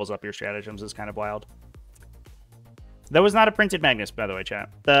also doubles up your stratagems is kind of wild. That was not a printed Magnus, by the way, chat.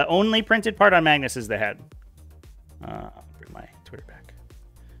 The only printed part on Magnus is the head. I'll bring my Twitter back.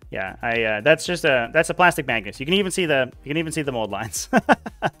 Yeah, that's a plastic Magnus. You can even see the mold lines.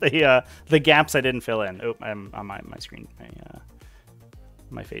 The gaps I didn't fill in. Oh, I'm on my screen,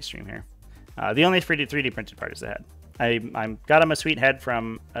 my face stream here. The only 3D printed part is the head. I got him a sweet head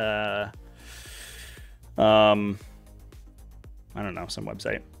from I don't know, some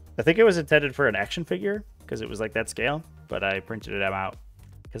website. I think it was intended for an action figure because it was like that scale, but I printed it out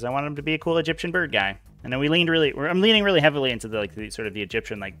because I wanted him to be a cool Egyptian bird guy. And then I'm leaning really heavily into the sort of the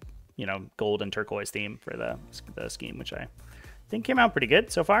Egyptian, like, you know, gold and turquoise theme for the scheme, which I think came out pretty good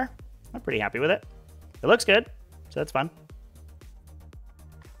so far. I'm pretty happy with it. It looks good, so that's fun.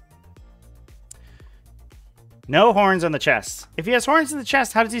 No horns on the chest. If he has horns in the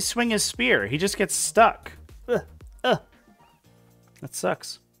chest, how does he swing his spear? He just gets stuck. Ugh. Ugh. That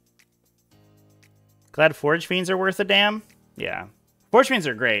sucks. Glad Forge Fiends are worth a damn. Yeah. Forge Fiends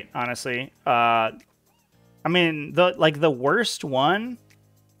are great, honestly. I mean, the worst one...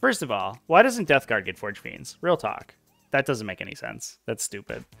 First of all, why doesn't Death Guard get Forge Fiends? Real talk. That doesn't make any sense. That's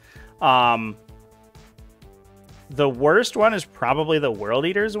stupid. The worst one is probably the World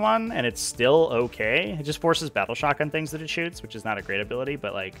Eaters one, and it's still okay. It just forces Battle Shock on things that it shoots, which is not a great ability,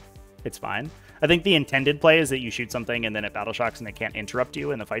 but, like, it's fine. I think the intended play is that you shoot something and then it Battle Shocks and it can't interrupt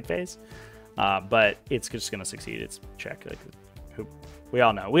you in the fight phase. But it's just going to succeed. It's check. Like, we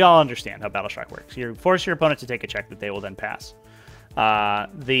all know. We all understand how Battle Shock works. You force your opponent to take a check that they will then pass.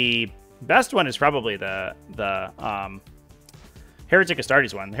 The best one is probably the Heretic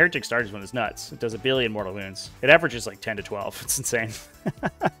Astartes one. The Heretic Astartes one is nuts. It does 1 billion mortal wounds. It averages like 10 to 12. It's insane.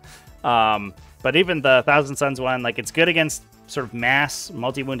 But even the Thousand Suns one, like, it's good against sort of mass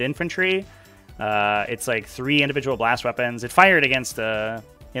multi-wound infantry. It's like 3 individual blast weapons. It fired against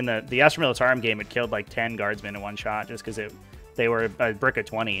in the Astra Militarum game. It killed like 10 guardsmen in one shot just because they were a brick of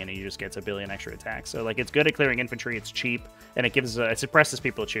 20 and he just gets 1 billion extra attacks. So like, it's good at clearing infantry. It's cheap and it gives it suppresses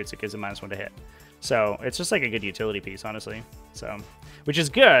people it shoots. It gives them -1 to hit. So it's just like a good utility piece, honestly. So, which is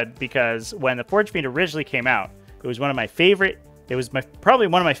good because when the Forge Fiend originally came out, it was one of my favorite. It was probably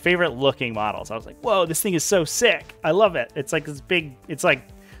one of my favorite looking models. I was like, whoa, this thing is so sick. I love it. It's like this big. It's like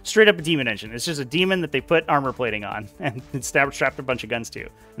straight up a demon engine. It's just a demon that they put armor plating on and strapped a bunch of guns to.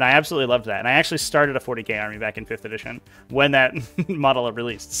 And I absolutely loved that. And I actually started a 40k army back in 5th edition when that model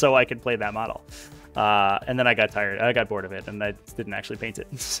released, so I could play that model. And then I got tired. I got bored of it, and I didn't actually paint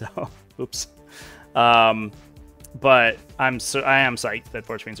it. So, oops. But I am psyched that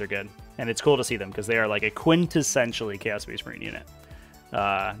Forge Fiends are good, and it's cool to see them because they are like a quintessentially Chaos Space Marine unit.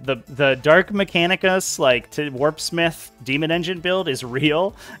 The Dark Mechanicus, like, to Warpsmith Demon Engine build is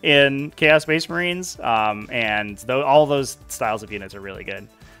real in Chaos Space Marines, and all those styles of units are really good.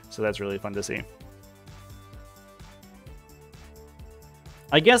 So that's really fun to see.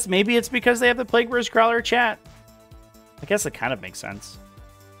 I guess maybe it's because they have the Plaguebear's Crawler chat. I guess it kind of makes sense.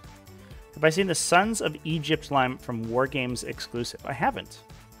 Have I seen the Sons of Egypt line from Wargames exclusive? I haven't.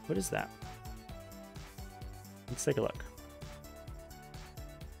 What is that? Let's take a look.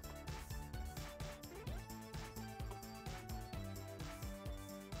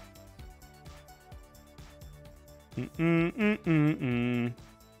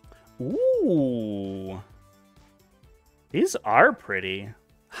 Ooh. These are pretty.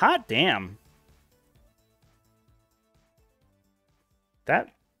 Hot damn. That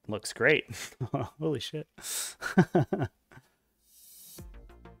looks great. Holy shit. Do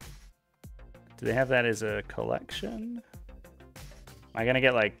they have that as a collection? Am I gonna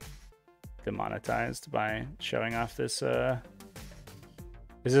get, like, demonetized by showing off this?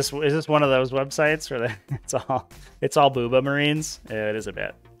 Is this one of those websites where it's all Booba Marines? Yeah, it is a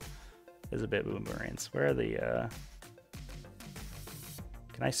bit. It is a bit Booba Marines. Where are the?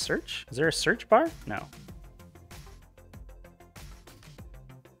 Can I search? Is there a search bar? No.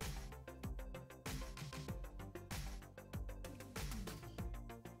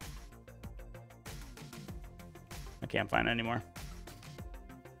 I can't find it anymore.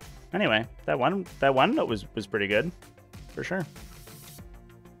 Anyway, that one note was pretty good, for sure. It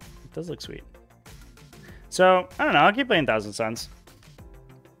does look sweet. So I don't know. I'll keep playing Thousand Suns.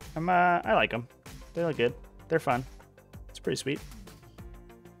 I like them. They look good. They're fun. It's pretty sweet.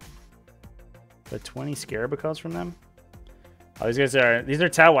 The 20 Scarab calls from them. Oh, these are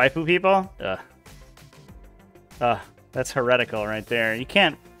Tau Waifu people? Ugh, that's heretical right there. You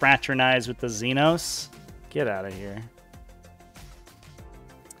can't fraternize with the Xenos. Get out of here.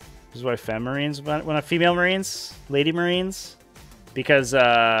 This is why Femme Marines want to female Marines, Lady Marines, because this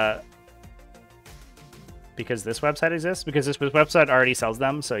website exists. Because this website already sells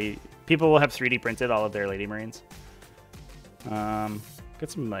them, so people will have 3D printed all of their Lady Marines. Got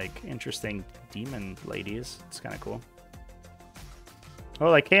some like interesting demon ladies. It's kind of cool.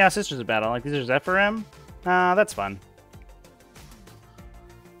 Oh, like Chaos Sisters of Battle. Like, these are Zephyrim. That's fun.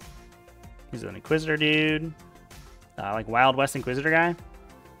 He's an Inquisitor dude. Like Wild West Inquisitor guy.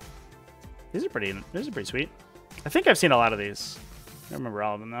 These are pretty sweet. I think I've seen a lot of these. I don't remember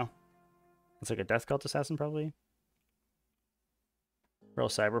all of them though. It's like a Death Cult assassin probably. Real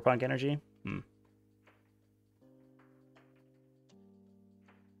cyberpunk energy.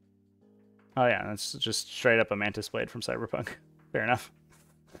 Oh yeah, that's just straight up a Mantis Blade from Cyberpunk. Fair enough.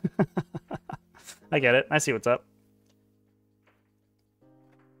 I get it. I see what's up.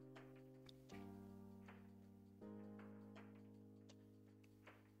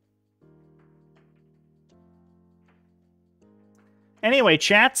 Anyway,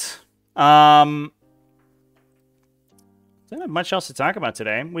 chat. Don't have much else to talk about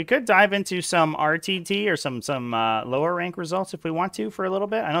today. We could dive into some RTT or some lower rank results if we want to for a little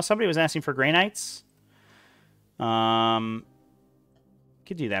bit. I know somebody was asking for Grey Knights. Could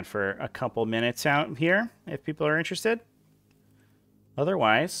do that for a couple minutes out here if people are interested.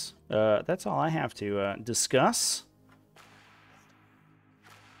 Otherwise, that's all I have to discuss.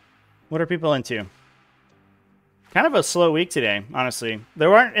 What are people into? Kind of a slow week today, honestly. There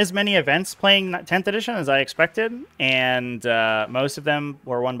weren't as many events playing 10th edition as I expected, and most of them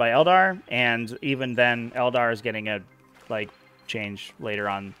were won by Eldar, and even then, Eldar is getting a change later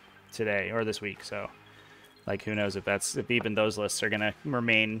on today or this week. So, who knows if even those lists are gonna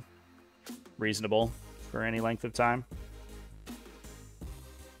remain reasonable for any length of time.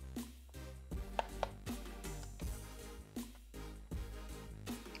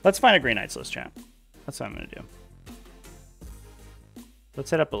 Let's find a Grey Knights list, chat. That's what I'm gonna do. Let's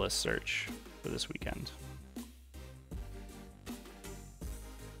set up a list search for this weekend.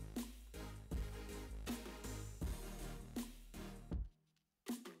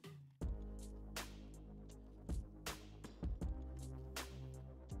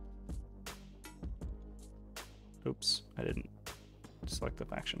 Oops, I didn't select the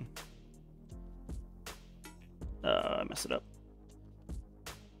faction. I messed it up.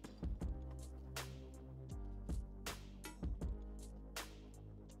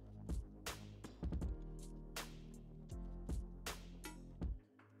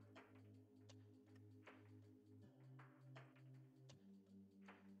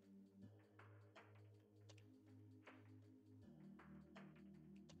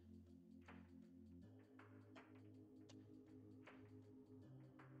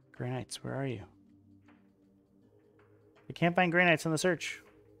 Grey Knights, where are you? I can't find Grey Knights in the search.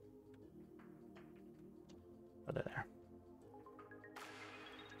 Oh, they're there.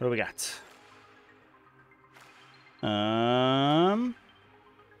 What do we got?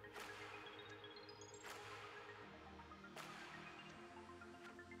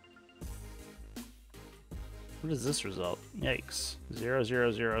 What is this result? Yikes.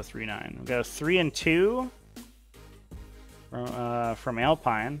 00039. We've got a 3 and 2 from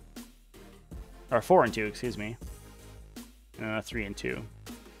Alpine. Or 4 and 2, excuse me. And a 3 and 2. What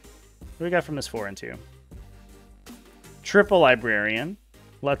do we got from this 4 and 2? Triple Librarian.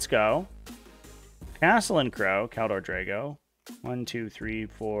 Let's go. Castle and Crow. Caldor Drago. 1, 2, 3,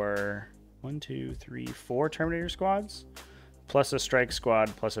 4. 1, 2, 3, 4 Terminator squads. Plus a Strike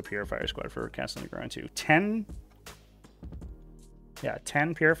squad. Plus a Purifier squad for Castle and Crow 2. 10. Yeah,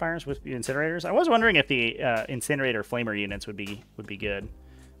 10 Purifiers with Incinerators. I was wondering if the Incinerator Flamer units would be good.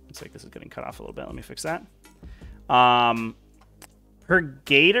 Looks like this is getting cut off a little bit. Let me fix that.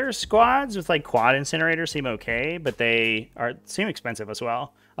 Purgator squads with quad incinerators seem okay, but they seem expensive as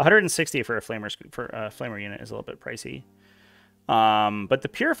well. 160 for a flamer unit is a little bit pricey. But the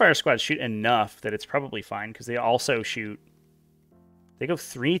Purifier squads shoot enough that it's probably fine because they also shoot. They go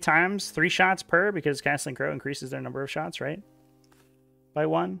 3 shots per because Castle and Crow increases their number of shots, right? By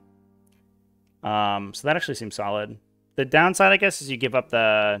 1. So that actually seems solid. The downside, I guess, is you give up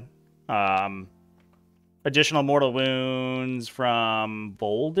the additional mortal wounds from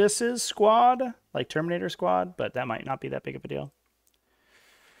Voldis's squad, like Terminator squad, but that might not be that big of a deal.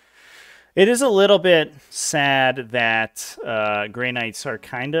 It is a little bit sad that Grey Knights are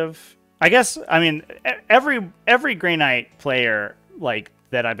kind of... I mean, every Grey Knight player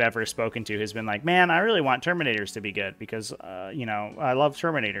that I've ever spoken to has been like, man, I really want Terminators to be good because, I love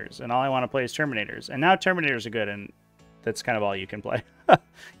Terminators and all I want to play is Terminators. And now Terminators are good and that's kind of all you can play.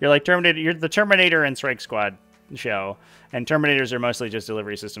 You're like Terminator. You're the Terminator and Strike Squad show, and Terminators are mostly just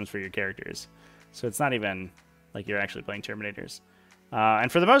delivery systems for your characters. So it's not even like you're actually playing Terminators.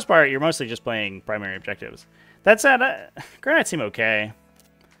 And for the most part, you're mostly just playing primary objectives. That said, Grey Knights seem okay.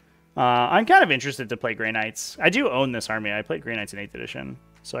 I'm kind of interested to play Grey Knights. I do own this army. I played Grey Knights in 8th edition,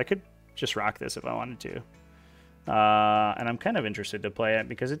 so I could just rock this if I wanted to. And I'm kind of interested to play it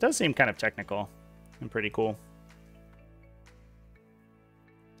because it does seem kind of technical and pretty cool.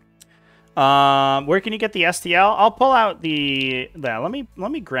 Where can you get the STL? I'll pull out let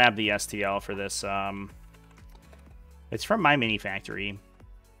me grab the STL for this. It's from My Mini Factory.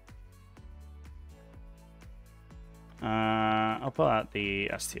 I'll pull out the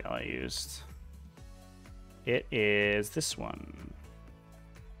STL I used. It is this one.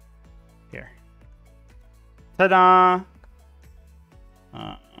 Here. Ta-da!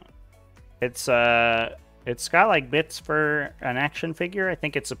 It's got bits for an action figure. I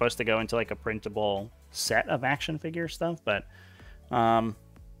think it's supposed to go into a printable set of action figure stuff, but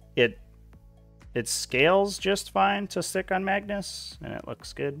it it scales just fine to stick on Magnus, and it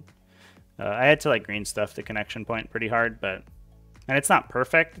looks good. I had to like green stuff the connection point pretty hard, and it's not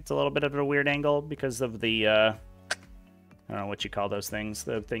perfect. It's a little bit of a weird angle because of the, I don't know what you call those things,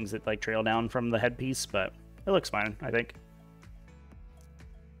 the things that like trail down from the headpiece, but it looks fine, I think.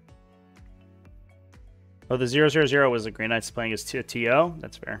 Oh, the 000 was a Green Knights playing as TO?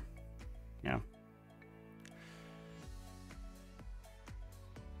 That's fair. Yeah.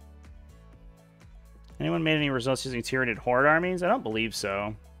 Anyone made any results using Tyranid Horde armies? I don't believe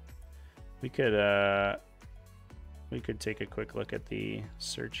so. We could take a quick look at the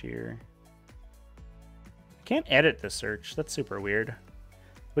search here. I can't edit the search. That's super weird.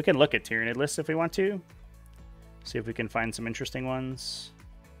 We can look at Tyranid lists if we want to. See if we can find some interesting ones.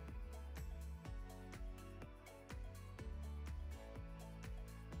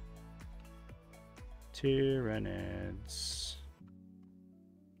 Tyranids.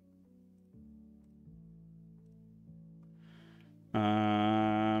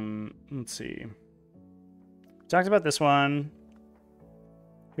 Let's see. Talked about this one.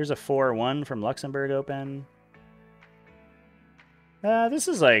 Here's a 4-1 from Luxembourg Open. This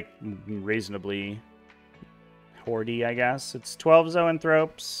is like reasonably hoardy, I guess. It's 12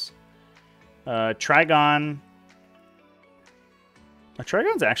 Zoanthropes. Trigon. A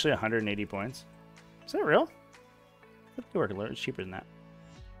Trigon's actually 180 points. Is that real? I think they work a little cheaper than that.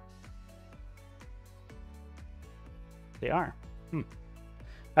 They are.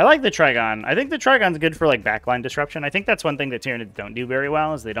 I like the Trigon. I think the Trigon's good for like backline disruption. I think that's one thing that Tyranids don't do very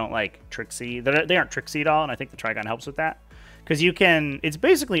well is they don't like Trixie. They aren't Trixie at all, and I think the Trigon helps with that. Because you can, it's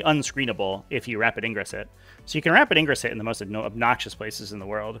basically unscreenable if you rapid ingress it. So you can rapid ingress it in the most obnoxious places in the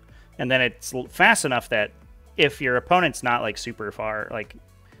world. And then it's fast enough that if your opponent's not like super far, like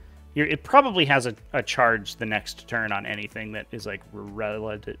it probably has a charge the next turn on anything that is like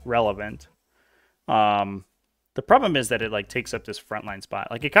relevant. The problem is that it like takes up this frontline spot.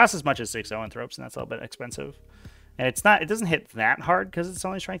 Like it costs as much as 6 Zoanthropes, and that's a little bit expensive. And it doesn't hit that hard because it's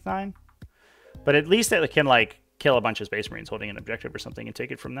only strength 9. But at least it can like kill a bunch of Space Marines holding an objective or something and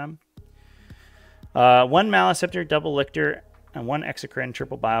take it from them. 1 Maliceptor, double Lictor, and 1 Exocrine,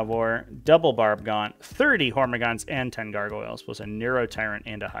 triple Biovore, double Barb Gaunt, 30 Hormigons, and 10 Gargoyles, plus a Neuro Tyrant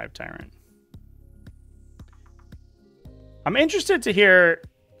and a Hive Tyrant. I'm interested to hear...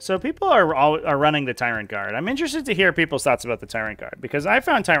 So people are running the Tyrant Guard. I'm interested to hear people's thoughts about the Tyrant Guard, because I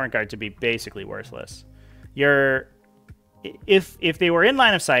found Tyrant Guard to be basically worthless. If they were in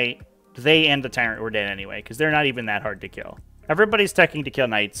line of sight, they and the Tyrant were dead anyway, because they're not even that hard to kill. Everybody's teching to kill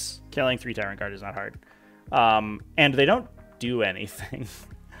Knights. Killing 3 Tyrant Guard is not hard. And they don't do anything.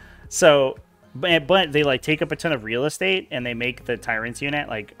 So, but they like take up a ton of real estate, and they make the Tyrants unit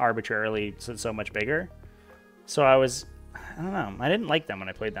like arbitrarily so much bigger. So I don't know. I didn't like them when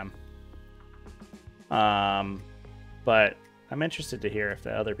I played them. But I'm interested to hear if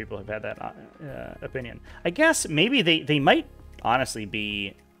the other people have had that opinion. I guess maybe they might honestly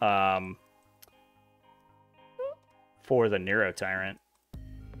be for the Neuro Tyrant.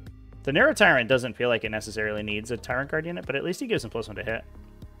 The Neuro Tyrant doesn't feel like it necessarily needs a Tyrant Guard unit, but at least he gives him +1 to hit.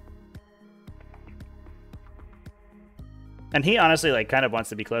 And he honestly like kind of wants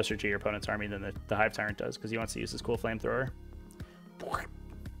to be closer to your opponent's army than the Hive Tyrant does, because he wants to use his cool flamethrower.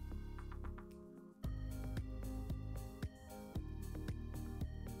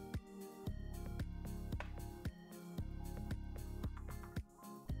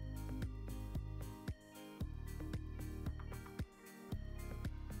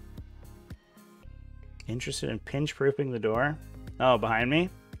 Interested in pinch-proofing the door? Oh, behind me?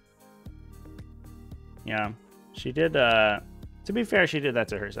 Yeah. She did, to be fair, she did that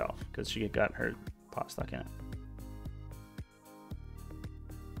to herself, because she got her paw stuck in it.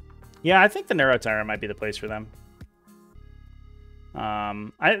 Yeah, I think the Neuro Tyrant might be the place for them.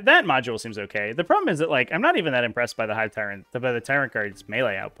 That module seems okay. The problem is that, like, I'm not even that impressed by the Hive Tyrant, by the Tyrant Guard's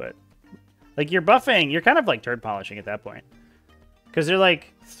melee output. Like, you're buffing, you're kind of, like, turd polishing at that point. Because they're,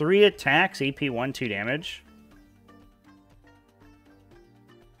 like, 3 attacks, AP 1, 2 damage.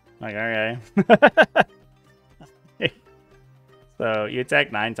 Like, okay. So, you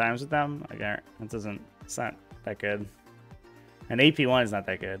attack 9 times with them? Like, it's not that good. And AP1 is not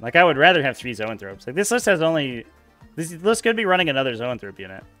that good. Like, I would rather have 3 Zoanthropes. Like, this list could be running another Zoanthrope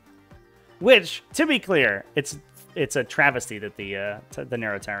unit. Which, to be clear, it's a travesty that the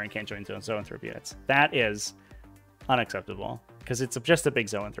Neuro Tyrant can't join Zoanthrope units. That is unacceptable. Because it's just a big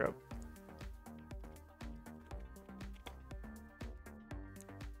Zoanthrope.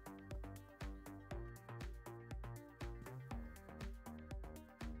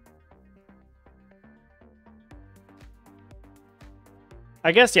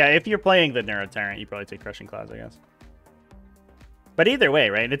 I guess, yeah, if you're playing the Neuro Tyrant, you probably take Crushing Claws, I guess. But either way,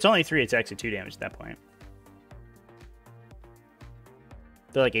 right? It's only 3 attacks at 2 damage at that point.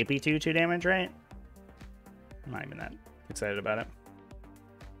 They're like AP2, 2 damage, right? I'm not even that excited about it.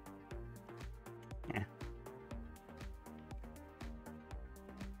 Yeah.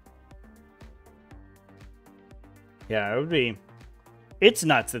 Yeah, it would be... It's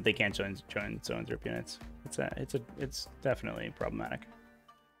nuts that they can't join Zones units. It's definitely problematic.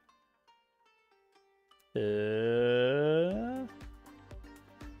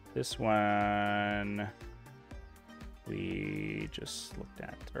 This one we just looked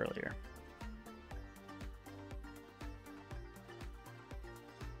at earlier.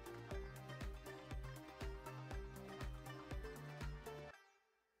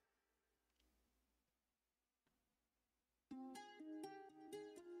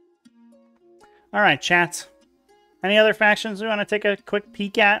 All right, chat. Any other factions we want to take a quick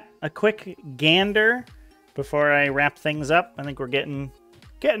peek at? A quick gander before I wrap things up? I think we're getting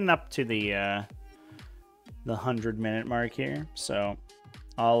up to the 100-minute mark here, so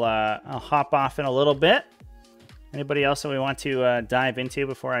I'll hop off in a little bit. Anybody else that we want to dive into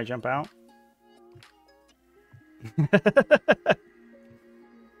before I jump out?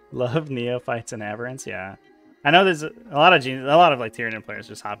 Love neophytes and aberrants, yeah. I know there's a lot of like Tyranid players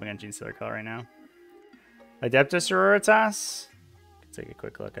just hopping on Genestealer Cult right now. Adeptus Sororitas. Take a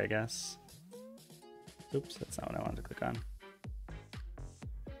quick look, I guess. Oops, that's not what I wanted to click on.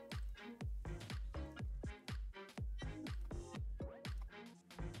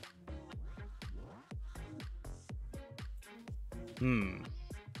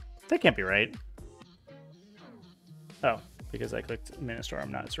 That can't be right. Oh, because I clicked Ministorum,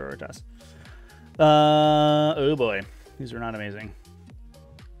 not Sororitas. Oh boy, these are not amazing.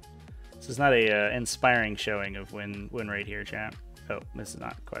 This is not a inspiring showing of win rate here, chat. Oh, this is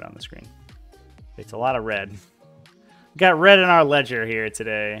not quite on the screen. It's a lot of red. Got red in our ledger here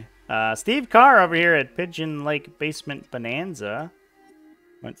today. Steve Carr over here at Pigeon Lake Basement Bonanza.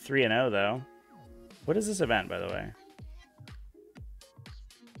 Went 3-0 though. What is this event, by the way?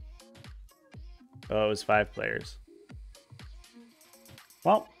 Oh, it was 5 players.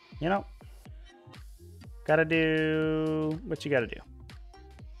 Well, you know, gotta do what you gotta do.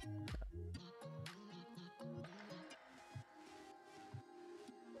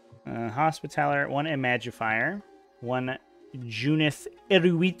 Hospitaller, 1 Imagifier, 1 Junith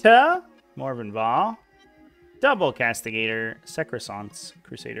Eruita, Morven Vaw, double Castigator, Secrescence,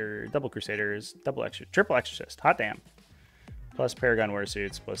 Crusader, double Crusaders, triple Exorcist, hot damn, plus Paragon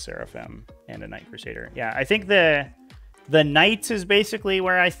Warsuits, plus Seraphim, and a Knight Crusader. Yeah, I think the Knights is basically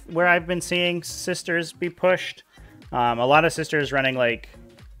where I've been seeing Sisters be pushed. A lot of Sisters running like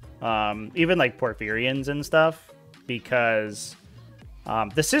even like Porphyrians and stuff, because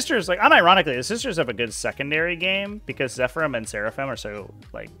the Sisters, like, unironically, the Sisters have a good secondary game because Zephyrim and Seraphim are so,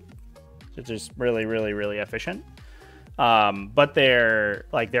 like, just really, really, really efficient. But their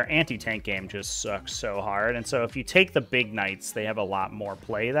anti-tank game just sucks so hard. And so if you take the big Knights, they have a lot more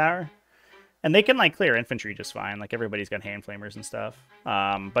play there. And they can, like, clear infantry just fine. Like, everybody's got hand flamers and stuff.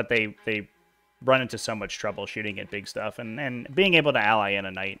 But they run into so much trouble shooting at big stuff. And being able to ally in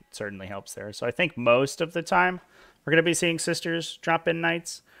a Knight certainly helps there. So I think most of the time we're going to be seeing Sisters drop in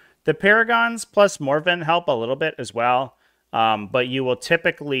Knights. The Paragons plus Morven help a little bit as well. But you will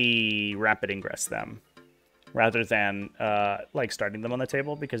typically rapid ingress them rather than like starting them on the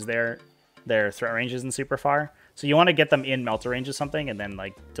table, because their threat range isn't super far. So you want to get them in melter range of something and then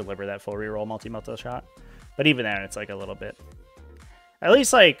like deliver that full reroll multi-melter shot. But even then, it's like a little bit. At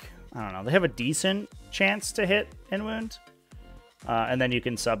least, like, I don't know, they have a decent chance to hit and wound. And then you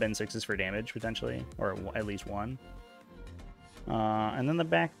can sub in 6s for damage potentially, or at least 1. And then the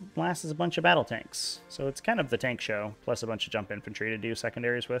back last is a bunch of battle tanks. So it's kind of the tank show, plus a bunch of jump infantry to do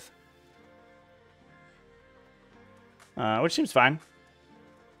secondaries with. Which seems fine.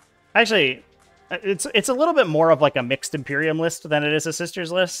 Actually, it's a little bit more of like a mixed Imperium list than it is a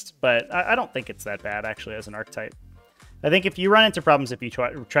Sisters list, but I don't think it's that bad, actually, as an archetype. I think if you run into problems if you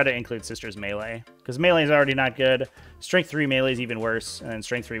try to include Sisters melee, because melee is already not good. Strength 3 melee is even worse, and then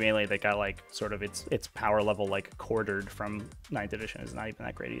Strength 3 melee that got like sort of its power level like quartered from 9th edition is not even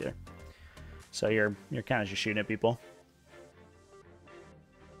that great either. So you're kind of just shooting at people.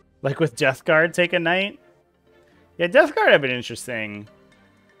 Like with Death Guard, take a Knight. Yeah, Death Guard have been interesting.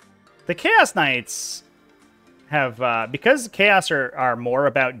 The Chaos Knights have because Chaos are more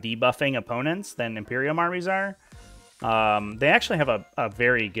about debuffing opponents than Imperium armies are. They actually have a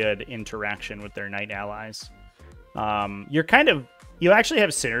very good interaction with their Knight allies. You actually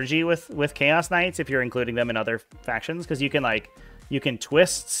have synergy with Chaos Knights if you're including them in other factions, because you can like You can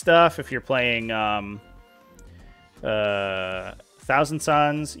twist stuff if you're playing Thousand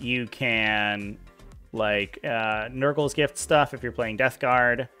Suns. You can like Nurgle's Gift stuff if you're playing Death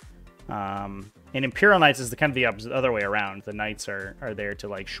Guard. And Imperial Knights is the kind of the opposite, other way around. The Knights are there to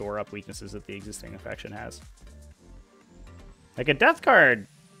like shore up weaknesses that the existing faction has. Like a Death Guard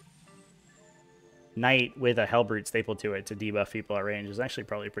Knight with a Hellbrute staple to it to debuff people at range is actually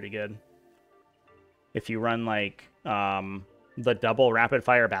probably pretty good. If you run like the double rapid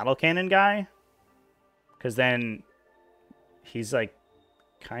fire battle cannon guy, because then he's like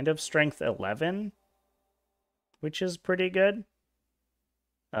kind of strength 11, which is pretty good.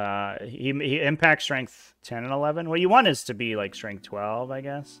 He impacts strength 10 and 11. What you want is to be like strength 12, I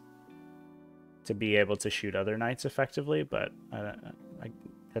guess, to be able to shoot other knights effectively, but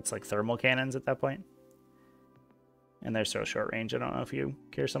that's like thermal cannons at that point. And they're so short range, I don't know if you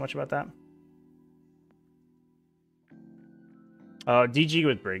care so much about that. Oh, DG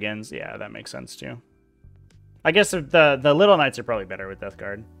with Brigands. Yeah, that makes sense too. I guess the little knights are probably better with Death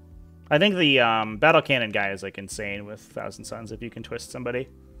Guard. I think the battle cannon guy is like insane with Thousand Suns if you can twist somebody.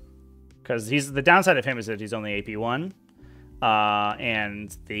 Because the downside of him is that he's only AP1.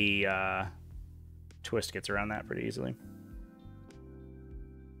 And the twist gets around that pretty easily.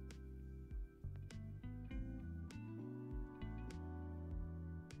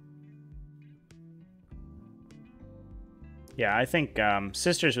 Yeah, I think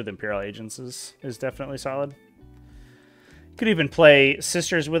Sisters with Imperial Agents is definitely solid. Could even play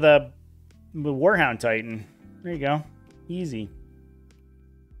Sisters with a Warhound Titan. There you go. Easy.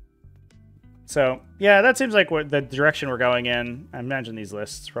 So, yeah, that seems like the direction we're going in. I imagine these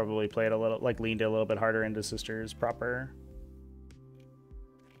lists probably played a little, like leaned a little bit harder into Sisters proper.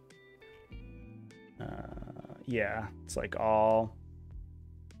 Yeah, it's like all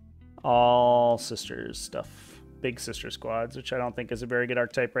Sisters stuff. Big sister squads, which I don't think is a very good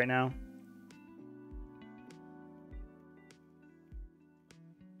archetype right now.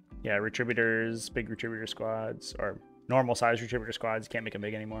 Yeah, Retributors, big Retributor squads, or normal size Retributor squads. Can't make them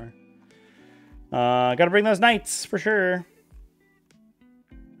big anymore. Gotta bring those Knights, for sure.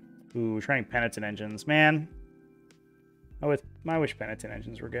 Ooh, trying Penitent Engines. Man, I wish Penitent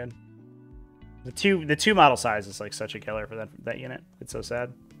Engines were good. The two model size is like such a killer for that unit. It's so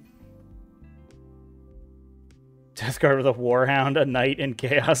sad. Death Guard with a Warhound, a Knight, and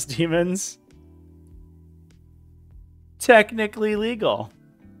Chaos Demons. Technically legal.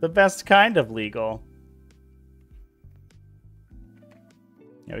 The best kind of legal.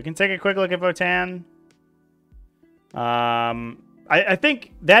 Yeah, we can take a quick look at Votann. I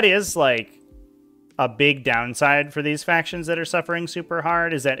think that is like a big downside for these factions that are suffering super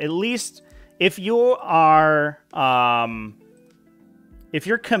hard, is that at least if you are if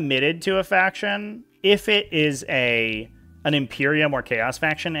you're committed to a faction, if it is an Imperium or Chaos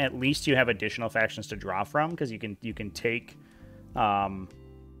faction, at least you have additional factions to draw from, because you can take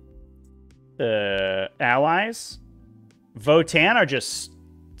allies. Votann are just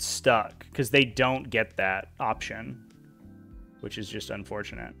stuck because they don't get that option, which is just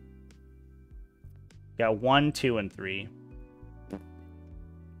unfortunate. Got 1, 2, and 3.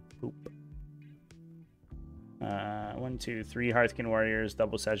 Oop. 1, 2, 3 Hearthkin Warriors,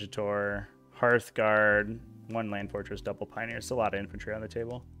 double Sagittor, Hearthguard, 1 Land Fortress, double Pioneer. It's a lot of infantry on the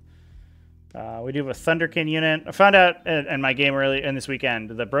table. We do have a Thunderkin unit. I found out in my game early in this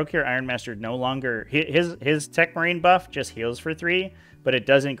weekend, the Brokir Ironmaster no longer... His Tech Marine buff just heals for 3, but it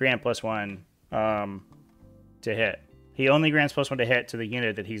doesn't grant +1 to hit. He only grants +1 to hit to the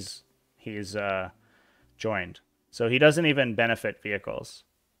unit that he's joined. So he doesn't even benefit vehicles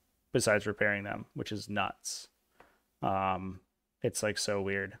besides repairing them, which is nuts. It's like so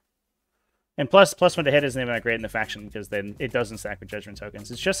weird. And +1 to hit isn't even that great in the faction because then it doesn't stack with judgment tokens.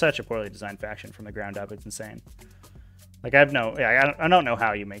 It's just such a poorly designed faction from the ground up. It's insane. Like I don't know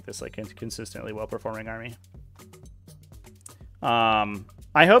how you make this like a consistently well-performing army.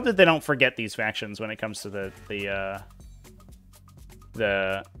 I hope that they don't forget these factions when it comes to the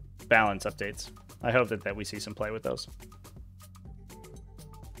balance updates. I hope that we see some play with those.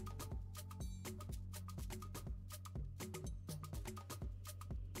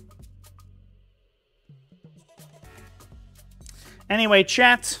 Anyway,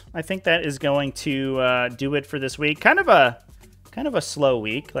 chat, I think that is going to do it for this week. Kind of a slow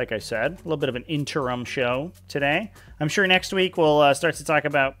week, like I said. A little bit of an interim show today. I'm sure next week we'll start to talk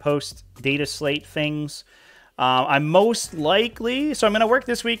about post-data slate things. I'm most likely... So I'm going to work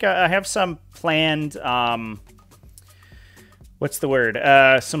this week. I have some planned... what's the word?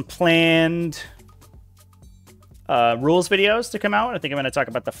 Some planned rules videos to come out. I think I'm going to talk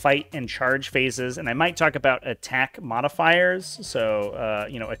about the fight and charge phases, and I might talk about attack modifiers, so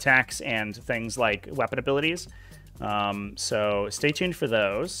you know, attacks and things like weapon abilities. So stay tuned for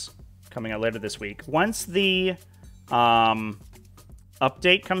those coming out later this week. Once the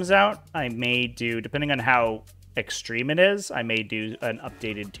update comes out, I may do, depending on how extreme it is, I may do an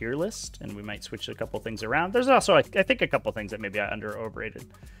updated tier list, and we might switch a couple things around. There's also, I think, a couple things that maybe I under or overrated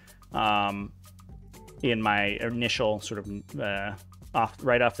in my initial sort of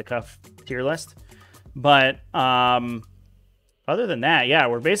right off the cuff tier list. But other than that, yeah,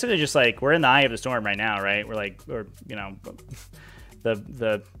 we're basically just like, we're in the eye of the storm right now, right? We're like, you know,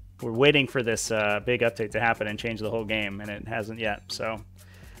 we're waiting for this big update to happen and change the whole game, and it hasn't yet. So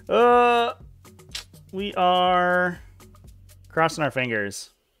we are crossing our fingers.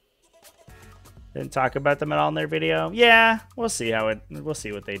 Didn't talk about them at all in their video. Yeah, we'll see we'll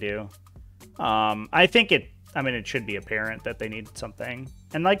see what they do. I think it should be apparent that they need something.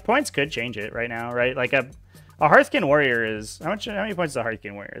 And like, points could change it right now, right? Like a Hearthkin Warrior is, how many points is a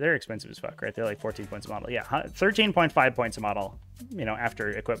Hearthkin Warrior? They're expensive as fuck, right? They're like 14 points a model. Yeah, 13.5 points a model, you know, after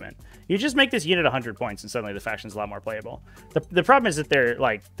equipment. You just make this unit 100 points and suddenly the faction's a lot more playable. The problem is that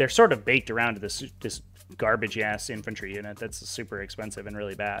they're sort of baked around to this garbage ass infantry unit that's super expensive and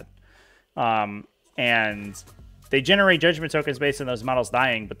really bad. And they generate judgment tokens based on those models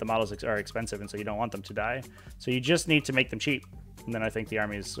dying, but the models are expensive, and so you don't want them to die. So you just need to make them cheap, and then I think the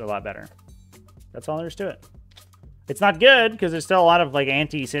army is a lot better. That's all there is to it. It's not good, because there's still a lot of like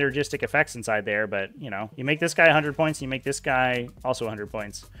anti-synergistic effects inside there, but, you know, you make this guy 100 points, and you make this guy also 100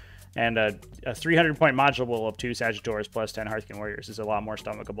 points. And a 300-point module of 2 Sagittors plus 10 Hearthkin Warriors is a lot more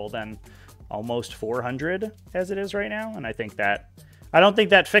stomachable than almost 400 as it is right now, and I think that, I don't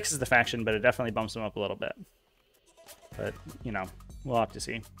think that fixes the faction, but it definitely bumps them up a little bit. But, you know, we'll have to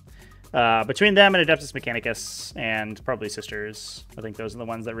see. Between them and Adeptus Mechanicus and probably Sisters, I think those are the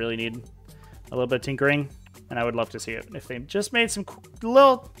ones that really need a little bit of tinkering. And I would love to see it if they just made some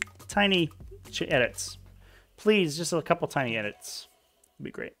little tiny edits. Please, just a couple tiny edits. Would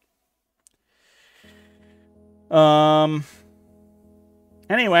be great.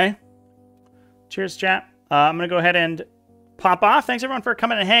 Anyway, cheers, chat. I'm going to go ahead and pop off. Thanks, everyone, for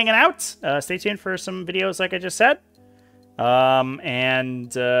coming and hanging out. Stay tuned for some videos like I just said. Yeah,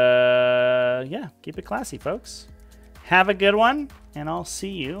 keep it classy, folks. Have a good one, and I'll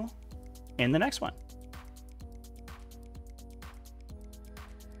see you in the next one.